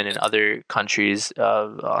other women in other countries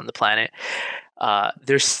on the planet.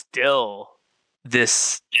 There's still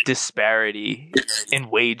this disparity in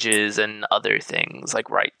wages and other things like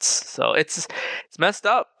rights. So it's messed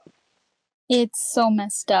up. It's so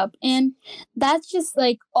messed up. And that's just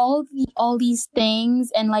like all these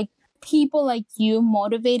things, and like people like you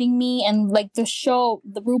motivating me, and like the show,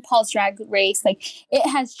 the RuPaul's Drag Race, like it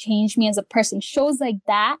has changed me as a person. Shows like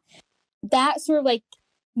that sort of like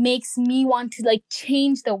makes me want to like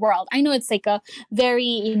change the world. I know it's like a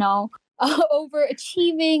very,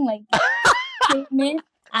 overachieving like statement.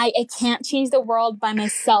 I can't change the world by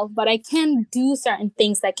myself, but I can do certain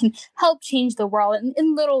things that can help change the world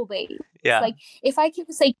in little ways. Yeah. Like if I can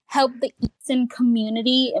just like help the Eastern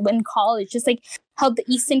community in college, just like help the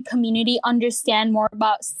Eastern community understand more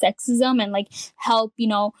about sexism, and like help,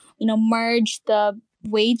 merge the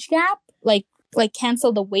wage gap, like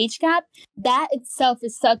cancel the wage gap, that itself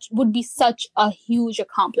would be such a huge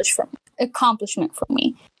accomplishment for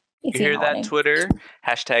me. You hear that, Twitter?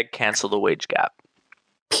 Hashtag cancel the wage gap.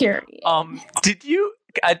 Period. Did you?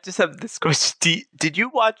 I just have this question. Did you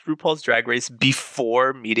watch RuPaul's Drag Race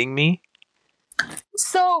before meeting me?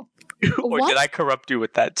 So, or did I corrupt you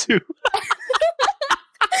with that too?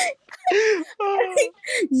 I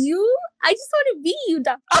just want to be you,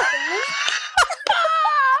 Dr.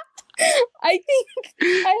 I think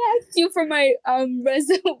I asked you for my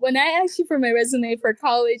resume. When I asked you for my resume for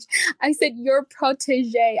college, I said your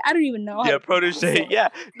protege. I don't even know. Yeah, protege. Yeah.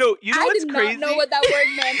 No, you know what's crazy? I did not know what that word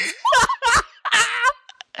meant.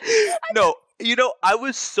 No, I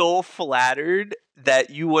was so flattered that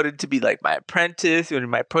you wanted to be like my apprentice, you wanted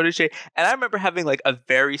my protege. And I remember having like a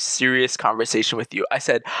very serious conversation with you. I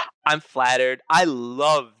said, I'm flattered. I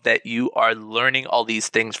love that you are learning all these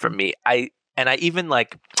things from me. I even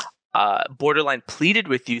like borderline pleaded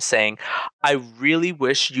with you saying, I really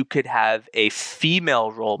wish you could have a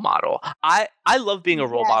female role model. I love being a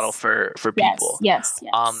role model for people. Yes.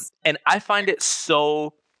 And I find it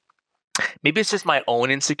so, maybe it's just my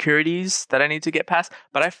own insecurities that I need to get past,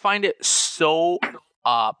 but I find it so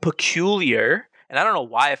peculiar. And I don't know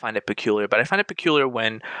why I find it peculiar, but I find it peculiar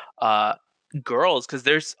when girls, because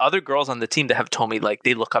there's other girls on the team that have told me like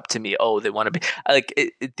they look up to me. Oh, they want to be like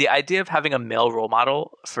the idea of having a male role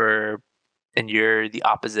model and you're the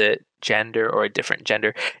opposite gender or a different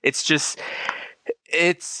gender. It's just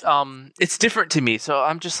it's different to me. So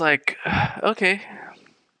I'm just like, okay.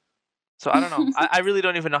 So I don't know. I really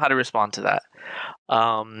don't even know how to respond to that.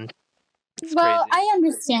 Well,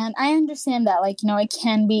 crazy. I understand that, like, it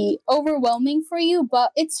can be overwhelming for you,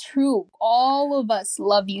 but it's true. All of us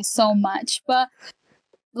love you so much. But,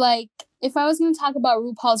 like, if I was going to talk about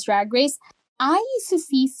RuPaul's Drag Race, I used to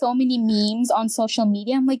see so many memes on social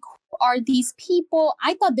media. I'm like, who are these people?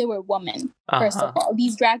 I thought they were women, first of all.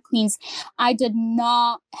 These drag queens. I did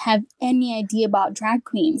not have any idea about drag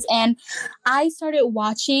queens. And I started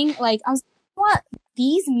watching, like, I was what?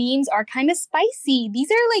 These memes are kind of spicy. These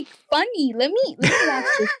are like funny. Let me watch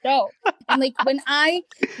this show. And like when I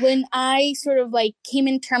sort of like came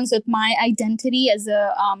in terms with my identity as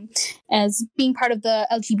being part of the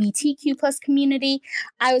LGBTQ plus community,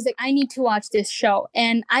 I was like, I need to watch this show.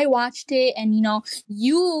 And I watched it, and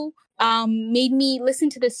you made me listen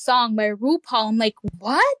to this song by RuPaul. I'm like,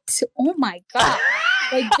 what? Oh my God.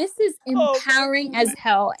 Like, this is empowering as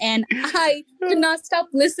hell. And I could not stop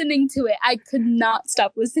listening to it.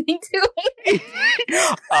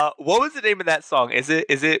 What was the name of that song? Is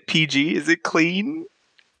it PG? Is it clean?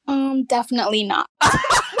 Definitely not.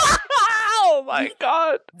 Oh my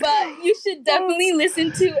God. But you should definitely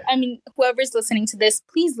listen to, whoever's listening to this,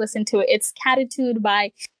 please listen to it. It's Catitude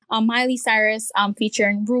by Miley Cyrus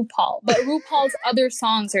featuring RuPaul. But RuPaul's other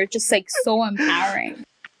songs are just like so empowering.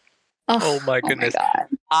 Oh my goodness. Oh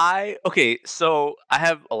my God. So I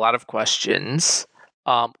have a lot of questions.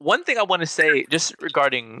 One thing I want to say just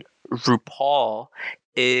regarding RuPaul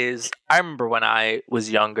is I remember when I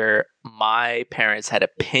was younger, my parents had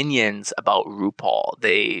opinions about RuPaul.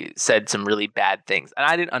 They said some really bad things, and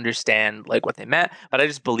I didn't understand like what they meant, but I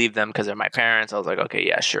just believed them because they're my parents. I was like, okay,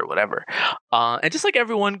 yeah, sure, whatever. And just like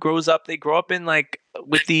everyone grows up, they grow up in like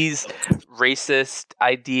with these racist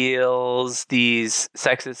ideals, these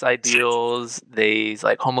sexist ideals, these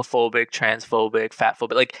like homophobic, transphobic,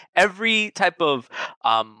 fatphobic, like every type of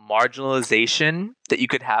marginalization that you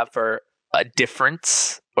could have for a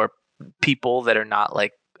difference or people that are not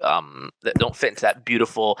like that don't fit into that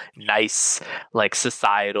beautiful, nice, like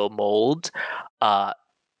societal mold.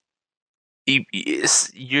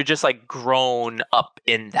 You're just like grown up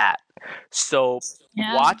in that. So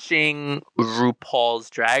watching RuPaul's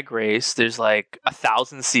Drag Race, there's like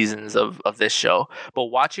 1,000 seasons of this show, but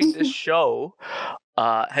watching this show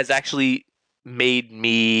has actually made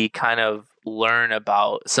me kind of learn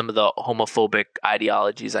about some of the homophobic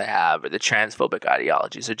ideologies I have or the transphobic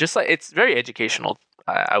ideologies. So just like it's very educational,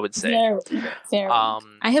 I would say. Very.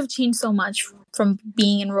 I have changed so much from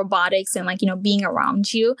being in robotics and like being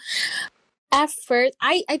around you. At first,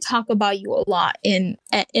 I talk about you a lot at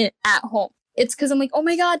home. It's because I'm like, oh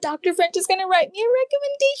my God, Dr. French is going to write me a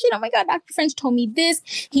recommendation. Oh my God, Dr. French told me this.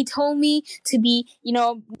 He told me to be,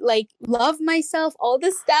 like love myself, all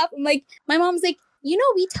this stuff. I'm like, my mom's like,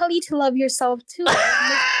 we tell you to love yourself too. Like,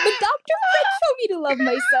 but Dr. French told me to love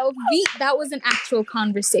myself. That was an actual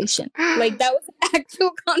conversation. Like that was an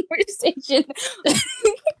actual conversation.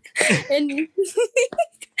 And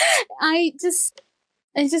I'm just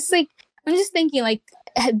thinking like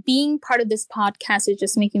being part of this podcast is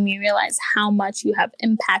just making me realize how much you have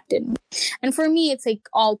impacted me. And for me, it's like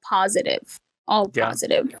all positive.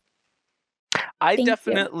 I Thank you.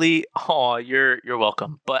 definitely. Oh, you're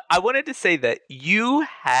welcome. But I wanted to say that you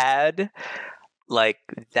had like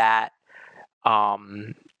that.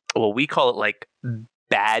 Well, we call it like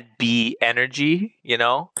bad bee energy. You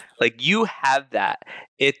know, like you have that.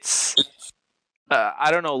 It's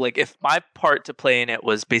I don't know, like if my part to play in it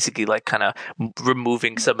was basically like kind of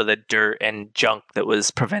removing some of the dirt and junk that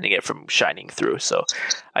was preventing it from shining through. So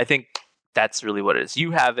I think that's really what it is.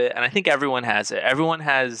 You have it, and I think everyone has it. Everyone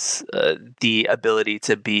has the ability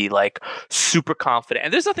to be like super confident,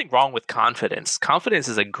 and there's nothing wrong with confidence. Confidence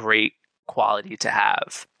is a great quality to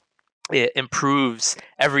have. It improves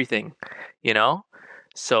everything, you know?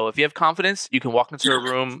 So if you have confidence, you can walk into a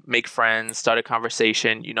room, make friends, start a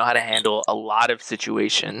conversation. You know how to handle a lot of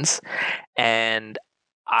situations. And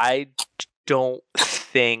I don't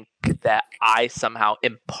think that I somehow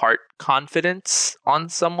impart confidence on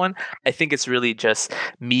someone. I think it's really just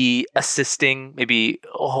me assisting, maybe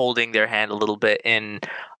holding their hand a little bit in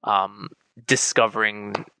um,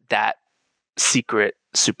 discovering that secret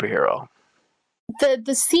superhero.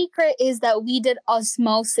 The secret is that we did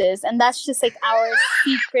osmosis, and that's just like our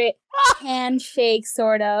secret handshake,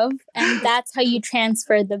 sort of, and that's how you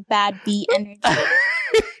transfer the bad bee energy.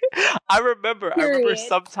 I remember Period.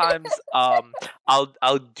 sometimes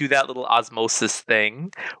I'll do that little osmosis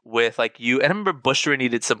thing with like you, and I remember Bushra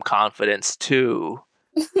needed some confidence too.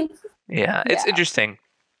 Yeah, it's Yeah. interesting.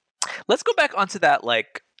 Let's go back onto that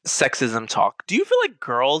like sexism talk. Do you feel like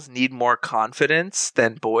girls need more confidence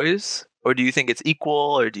than boys? Or do you think it's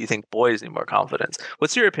equal, or do you think boys need more confidence?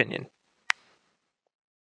 What's your opinion?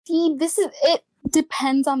 See, this is it.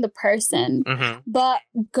 Depends on the person, Mm-hmm. but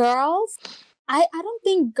girls, I don't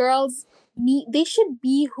think girls need. They should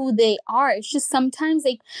be who they are. It's just sometimes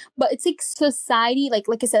like, but it's like society, like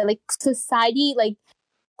I said, like society, like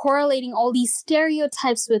correlating all these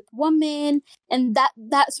stereotypes with women, and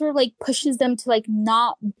that sort of like pushes them to like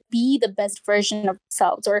not be the best version of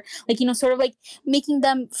themselves, or like sort of like making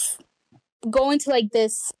them go into like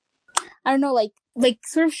this, I don't know, like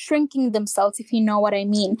sort of shrinking themselves, if you know what I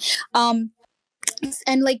mean. um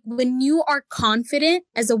and like when you are confident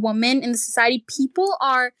as a woman in the society, people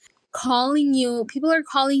are calling you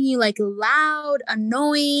like loud,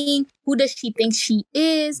 annoying, who does she think she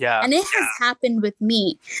is, Yeah. and it has happened with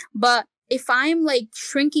me. But if I'm like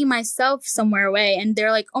shrinking myself somewhere away, and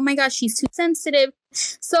they're like, oh my gosh, she's too sensitive.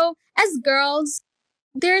 So as girls,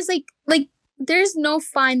 there's like there's no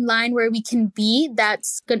fine line where we can be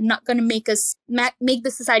that's not going to make us make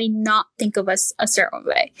the society not think of us a certain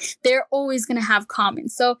way. They're always going to have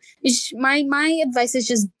comments. So my advice is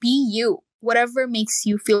just be you, whatever makes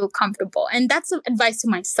you feel comfortable, and that's advice to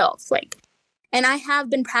myself. Like, and I have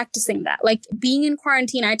been practicing that. Like being in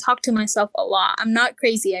quarantine, I talk to myself a lot. I'm not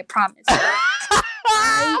crazy, I promise.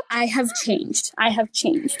 I have changed. I have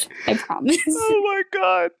changed. I promise. Oh my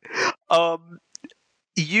god. Um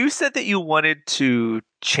you said that you wanted to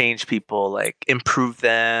change people, like improve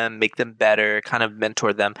them, make them better, kind of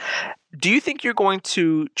mentor them. Do you think you're going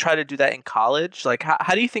to try to do that in college? Like,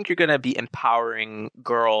 how do you think you're going to be empowering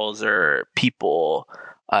girls or people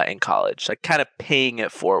in college? Like, kind of paying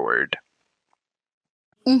it forward.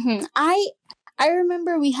 I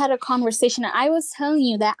remember we had a conversation, and I was telling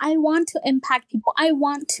you that I want to impact people. I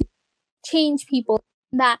want to change people,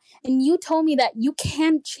 that, and you told me that you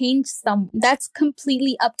can't change someone. That's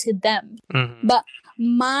completely up to them. Mm-hmm. But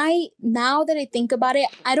now that I think about it,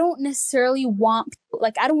 I don't necessarily want people,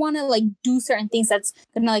 like I don't want to like do certain things that's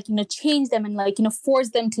gonna like change them, and like force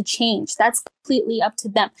them to change. That's completely up to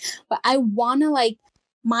them. But I want to like,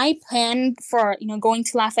 my plan for going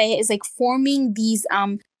to Lafayette is like forming these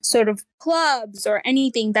sort of clubs or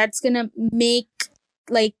anything that's gonna make,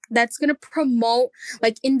 like that's gonna promote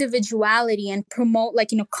like individuality, and promote like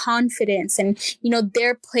confidence, and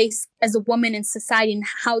their place as a woman in society, and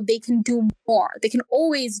how they can do more. They can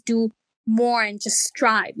always do more and just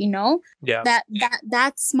strive. Yeah.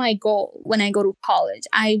 That's my goal when I go to college.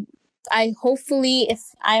 I hopefully, if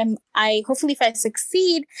I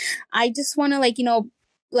succeed, I just want to like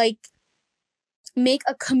like make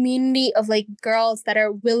a community of like girls that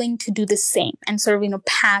are willing to do the same, and sort of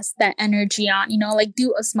pass that energy on, like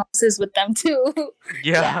do osmosis with them too.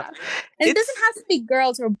 Yeah. Yeah, and it doesn't have to be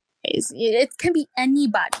girls or boys, it can be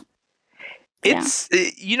anybody. Yeah. It's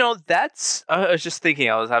that's I was just thinking,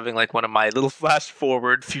 I was having like one of my little flash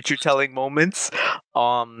forward future telling moments.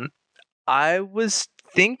 I was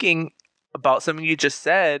thinking about something you just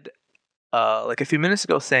said like a few minutes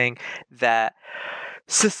ago, saying that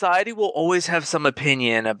society will always have some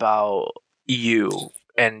opinion about you,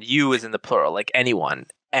 and you is in the plural, like anyone.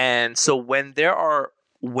 And so when there are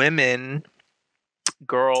women,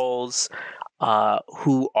 girls,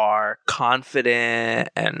 who are confident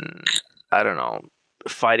and, I don't know,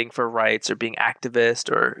 fighting for rights or being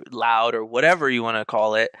activist or loud or whatever you want to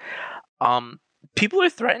call it, people are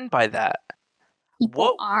threatened by that. People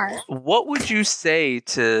What are. what would you say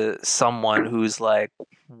to someone who's like,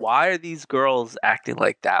 why are these girls acting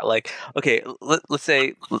like that? Like, okay, let's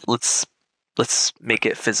say let's make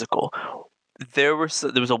it physical. There was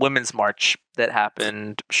a women's march that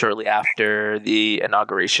happened shortly after the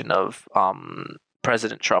inauguration of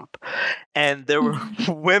President Trump, and there were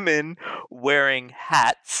women wearing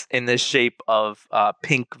hats in the shape of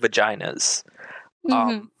pink vaginas.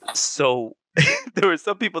 Mm-hmm. So there were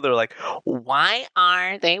some people that were like, why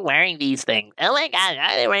are they wearing these things? Oh my God,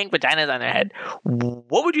 why are they wearing vaginas on their head?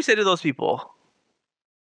 What would you say to those people?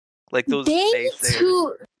 Like those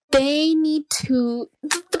naysayers? They need to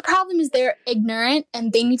the problem is they're ignorant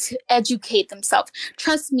and they need to educate themselves.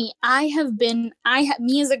 Trust me,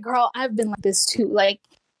 me as a girl, I've been like this too. Like,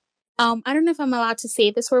 I don't know if I'm allowed to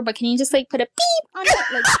say this word, but can you just like put a beep on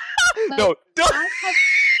it? No, don't,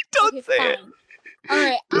 don't okay, say fine. it. All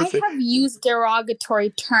right, I have used derogatory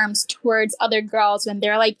terms towards other girls when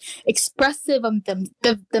they're like expressive of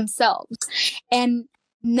themselves. And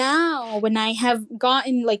now when I have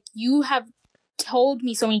gotten, like, you have told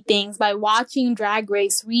me so many things by watching Drag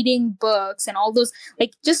Race, reading books, and all those,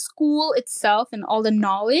 like, just school itself and all the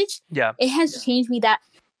knowledge, Yeah. it has changed me that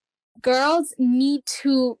girls need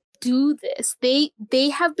to do this. They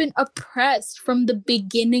have been oppressed from the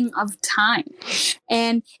beginning of time.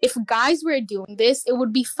 And if guys were doing this, it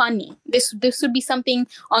would be funny. This would be something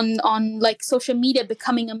on like social media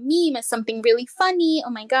becoming a meme as something really funny.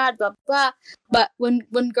 Oh my God, blah blah. But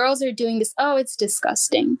when girls are doing this, oh, it's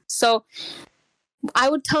disgusting. So I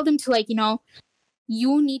would tell them to, like,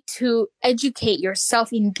 you need to educate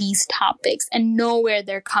yourself in these topics and know where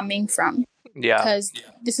they're coming from. Yeah. Because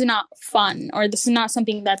this is not fun, or this is not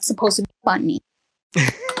something that's supposed to be funny.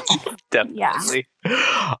 Definitely.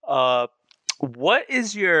 Yeah. What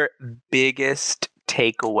is your biggest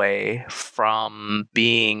takeaway from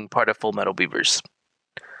being part of Full Metal Beavers?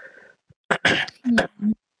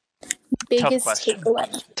 Biggest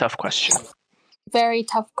takeaway. Tough question. Very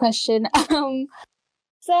tough question.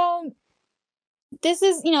 So this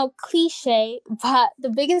is, cliche, but the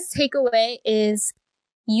biggest takeaway is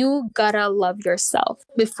you gotta love yourself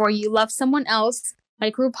before you love someone else.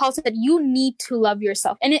 Like RuPaul said, you need to love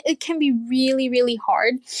yourself. And it can be really, really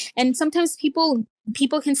hard. And sometimes people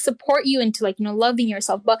can support you into, like, loving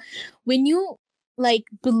yourself. But when you, like,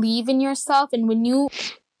 believe in yourself, and when you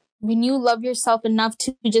love yourself enough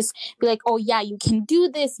to just be like, oh yeah, you can do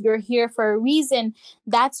this, you're here for a reason,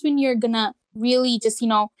 that's when you're gonna really just,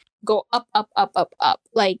 go up, up, up, up, up.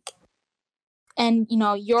 Like, and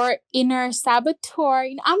your inner saboteur,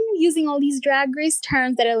 I'm using all these Drag Race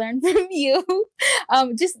terms that I learned from you.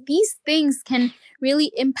 Just these things can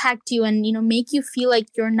really impact you and make you feel like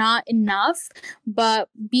you're not enough. But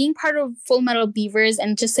being part of Full Metal Beavers,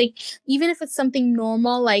 and just like, even if it's something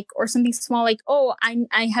normal, like, or something small, like, oh,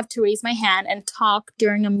 I have to raise my hand and talk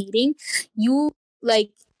during a meeting, you,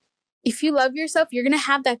 like, if you love yourself, you're going to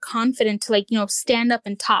have that confidence to, like, stand up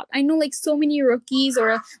and talk. I know, like, so many rookies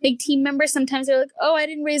or like team members, sometimes they're like, oh, I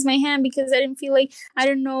didn't raise my hand because I didn't feel like, I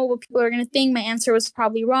don't know what people are going to think. My answer was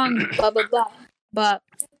probably wrong, blah, blah, blah. But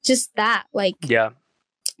just that, like, yeah,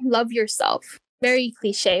 love yourself. Very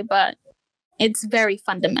cliche, but it's very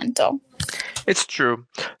fundamental. It's true.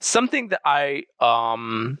 Something that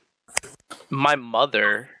my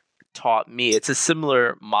mother taught me, it's a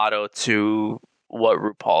similar motto to what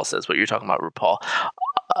RuPaul says, what you're talking about, RuPaul.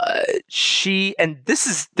 And this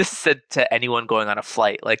is said to anyone going on a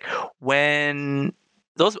flight, like, when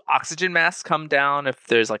those oxygen masks come down, if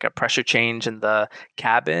there's like a pressure change in the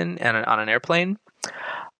cabin and on an airplane,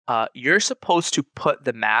 you're supposed to put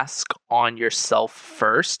the mask on yourself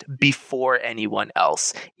first before anyone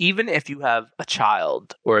else. Even if you have a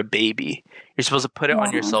child or a baby, you're supposed to put it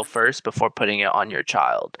on yourself first before putting it on your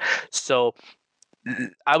child. So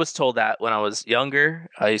I was told that when I was younger.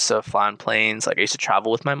 I used to fly on planes, like I used to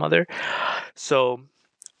travel with my mother. So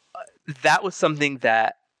that was something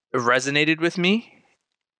that resonated with me,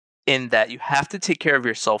 in that you have to take care of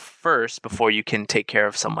yourself first before you can take care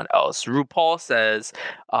of someone else. RuPaul says,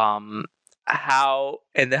 how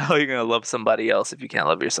are you going to love somebody else if you can't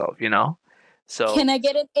love yourself, So can I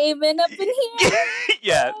get an amen up in here?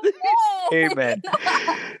 Yeah. Amen.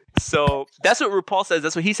 So that's what RuPaul says.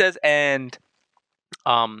 That's what he says. And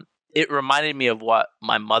it reminded me of what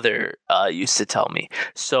my mother used to tell me.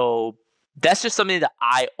 So that's just something that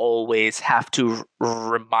I always have to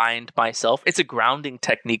remind myself. It's a grounding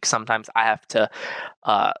technique. Sometimes I have to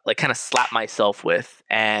like kind of slap myself with.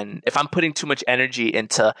 And if I'm putting too much energy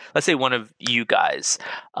into, let's say, one of you guys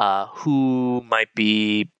who might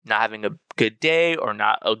be not having a good day or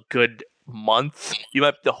not a good month,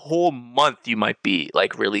 the whole month you might be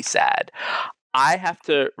like really sad. I have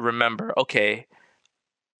to remember, okay,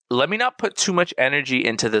 let me not put too much energy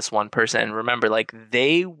into this one person, and remember, like,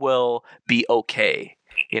 they will be okay.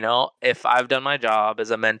 If I've done my job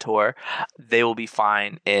as a mentor, they will be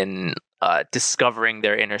fine in discovering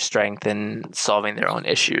their inner strength and solving their own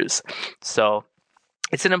issues. So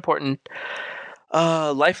it's an important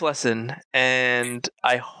life lesson, and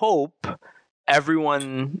I hope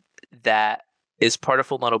everyone that is part of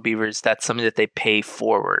Full Metal Beavers, that's something that they pay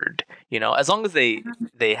forward. As long as they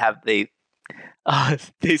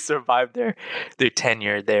survive their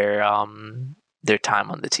tenure, their time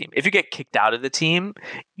on the team. If you get kicked out of the team,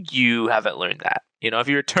 you haven't learned that. If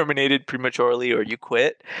you're terminated prematurely or you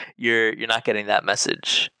quit, you're not getting that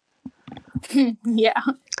message. Yeah.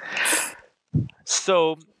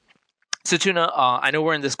 So, Satuna, I know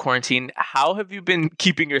we're in this quarantine. How have you been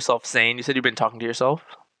keeping yourself sane? You said you've been talking to yourself.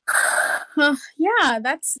 Yeah,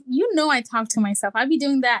 that's I talk to myself. I'd be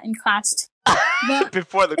doing that in class too. But,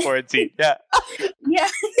 before the quarantine, yeah.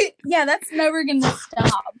 yeah, that's never gonna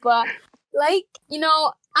stop. But like, I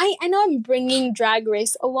know I'm bringing Drag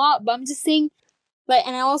Race a lot, but I'm just saying, like,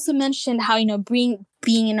 and I also mentioned how being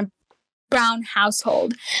in a brown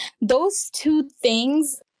household, those two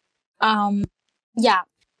things, yeah,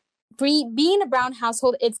 being in a brown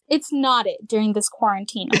household, it's not it during this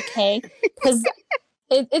quarantine, okay? Because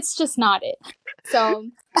it's just not it. So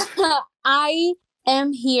I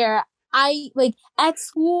am here. At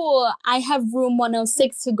school, I have room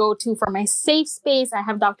 106 to go to for my safe space. I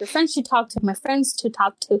have Dr. French to talk to, my friends to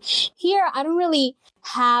talk to. Here, I don't really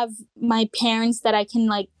have my parents that I can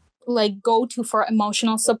like go to for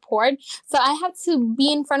emotional support. So I have to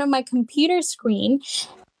be in front of my computer screen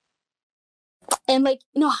and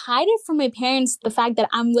hide it from my parents, the fact that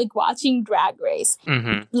I'm like watching Drag Race.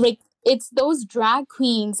 Mm-hmm. Like, it's those drag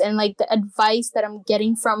queens and like the advice that I'm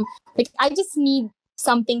getting from, like, I just need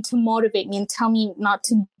something to motivate me and tell me not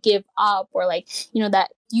to give up, or that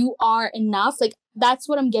you are enough. Like, that's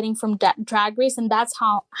what I'm getting from Drag Race, and that's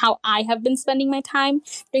how I have been spending my time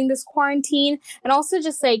during this quarantine. And also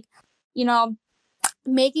just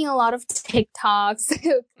making a lot of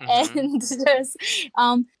TikToks and just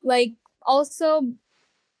also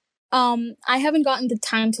I haven't gotten the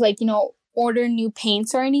time to order new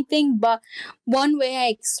paints or anything, but one way I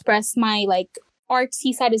express my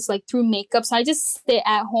artsy side is through makeup. So I just sit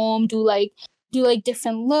at home, do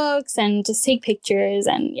different looks and just take pictures,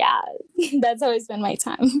 and yeah, that's always been my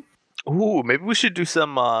time. Ooh, maybe we should do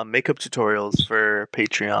some makeup tutorials for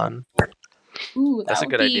Patreon. Ooh, that's a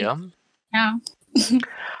good idea. Yeah.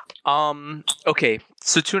 Okay,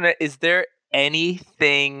 so Tuna, is there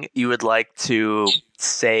anything you would like to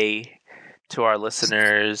say to our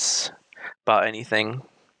listeners about anything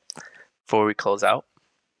before we close out?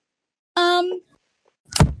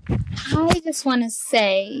 I just want to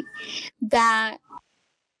say that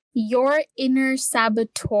your inner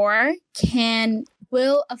saboteur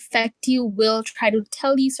will affect you, will try to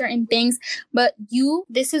tell you certain things, but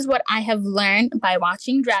this is what I have learned by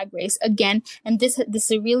watching Drag Race again, and this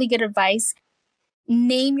is a really good advice.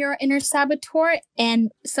 Name your inner saboteur,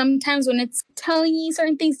 and sometimes when it's telling you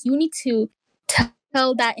certain things, you need to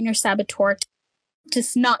tell that inner saboteur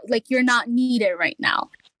just not, you're not needed right now.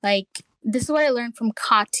 This is what I learned from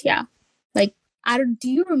Katya. Do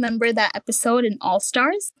you remember that episode in All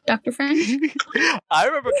Stars, Dr. French? I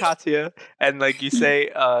remember Katya, and you say,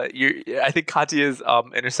 I think Katya's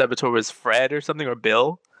inner saboteur was Fred or something, or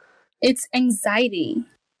Bill. It's anxiety,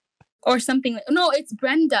 or something. No, it's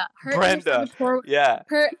Brenda. Brenda. Her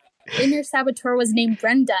inner saboteur was named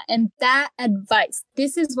Brenda, and that advice.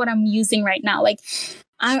 This is what I'm using right now.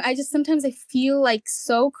 I just sometimes I feel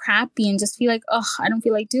so crappy and just feel I don't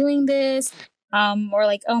feel like doing this. Or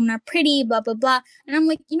oh, I'm not pretty, blah, blah, blah. And I'm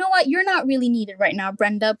you know what? You're not really needed right now,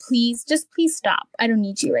 Brenda. Please stop. I don't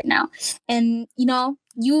need you right now. And,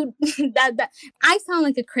 you, that I sound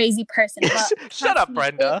like a crazy person. But shut up,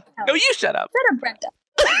 Brenda. No, you shut up. Shut up, Brenda.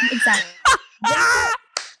 Exactly.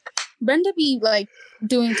 Brenda be,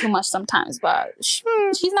 doing too much sometimes, but she's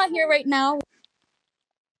not here right now.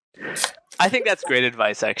 I think that's great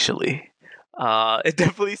advice, actually. It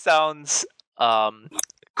definitely sounds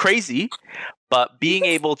crazy, but being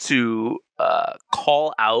able to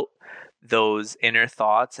call out those inner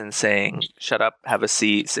thoughts and saying, shut up, have a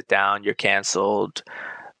seat, sit down, you're canceled,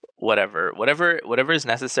 whatever is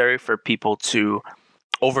necessary for people to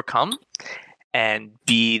overcome and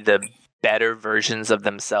be the better versions of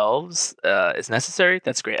themselves is necessary.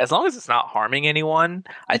 That's great. As long as it's not harming anyone,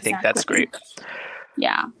 I think that's great.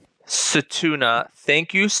 Yeah. Satuna,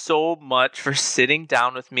 thank you so much for sitting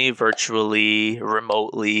down with me virtually,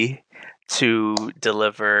 remotely, to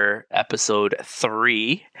deliver episode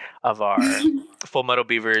 3 of our Full Metal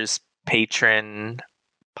Beavers patron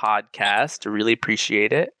podcast. Really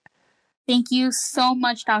appreciate it. Thank you so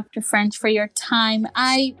much, Dr. French, for your time.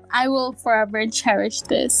 I will forever cherish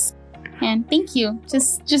this. And thank you.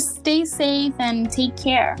 Just stay safe and take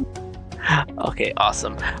care. Okay,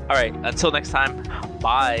 awesome. All right, until next time,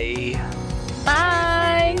 bye.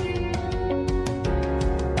 Bye.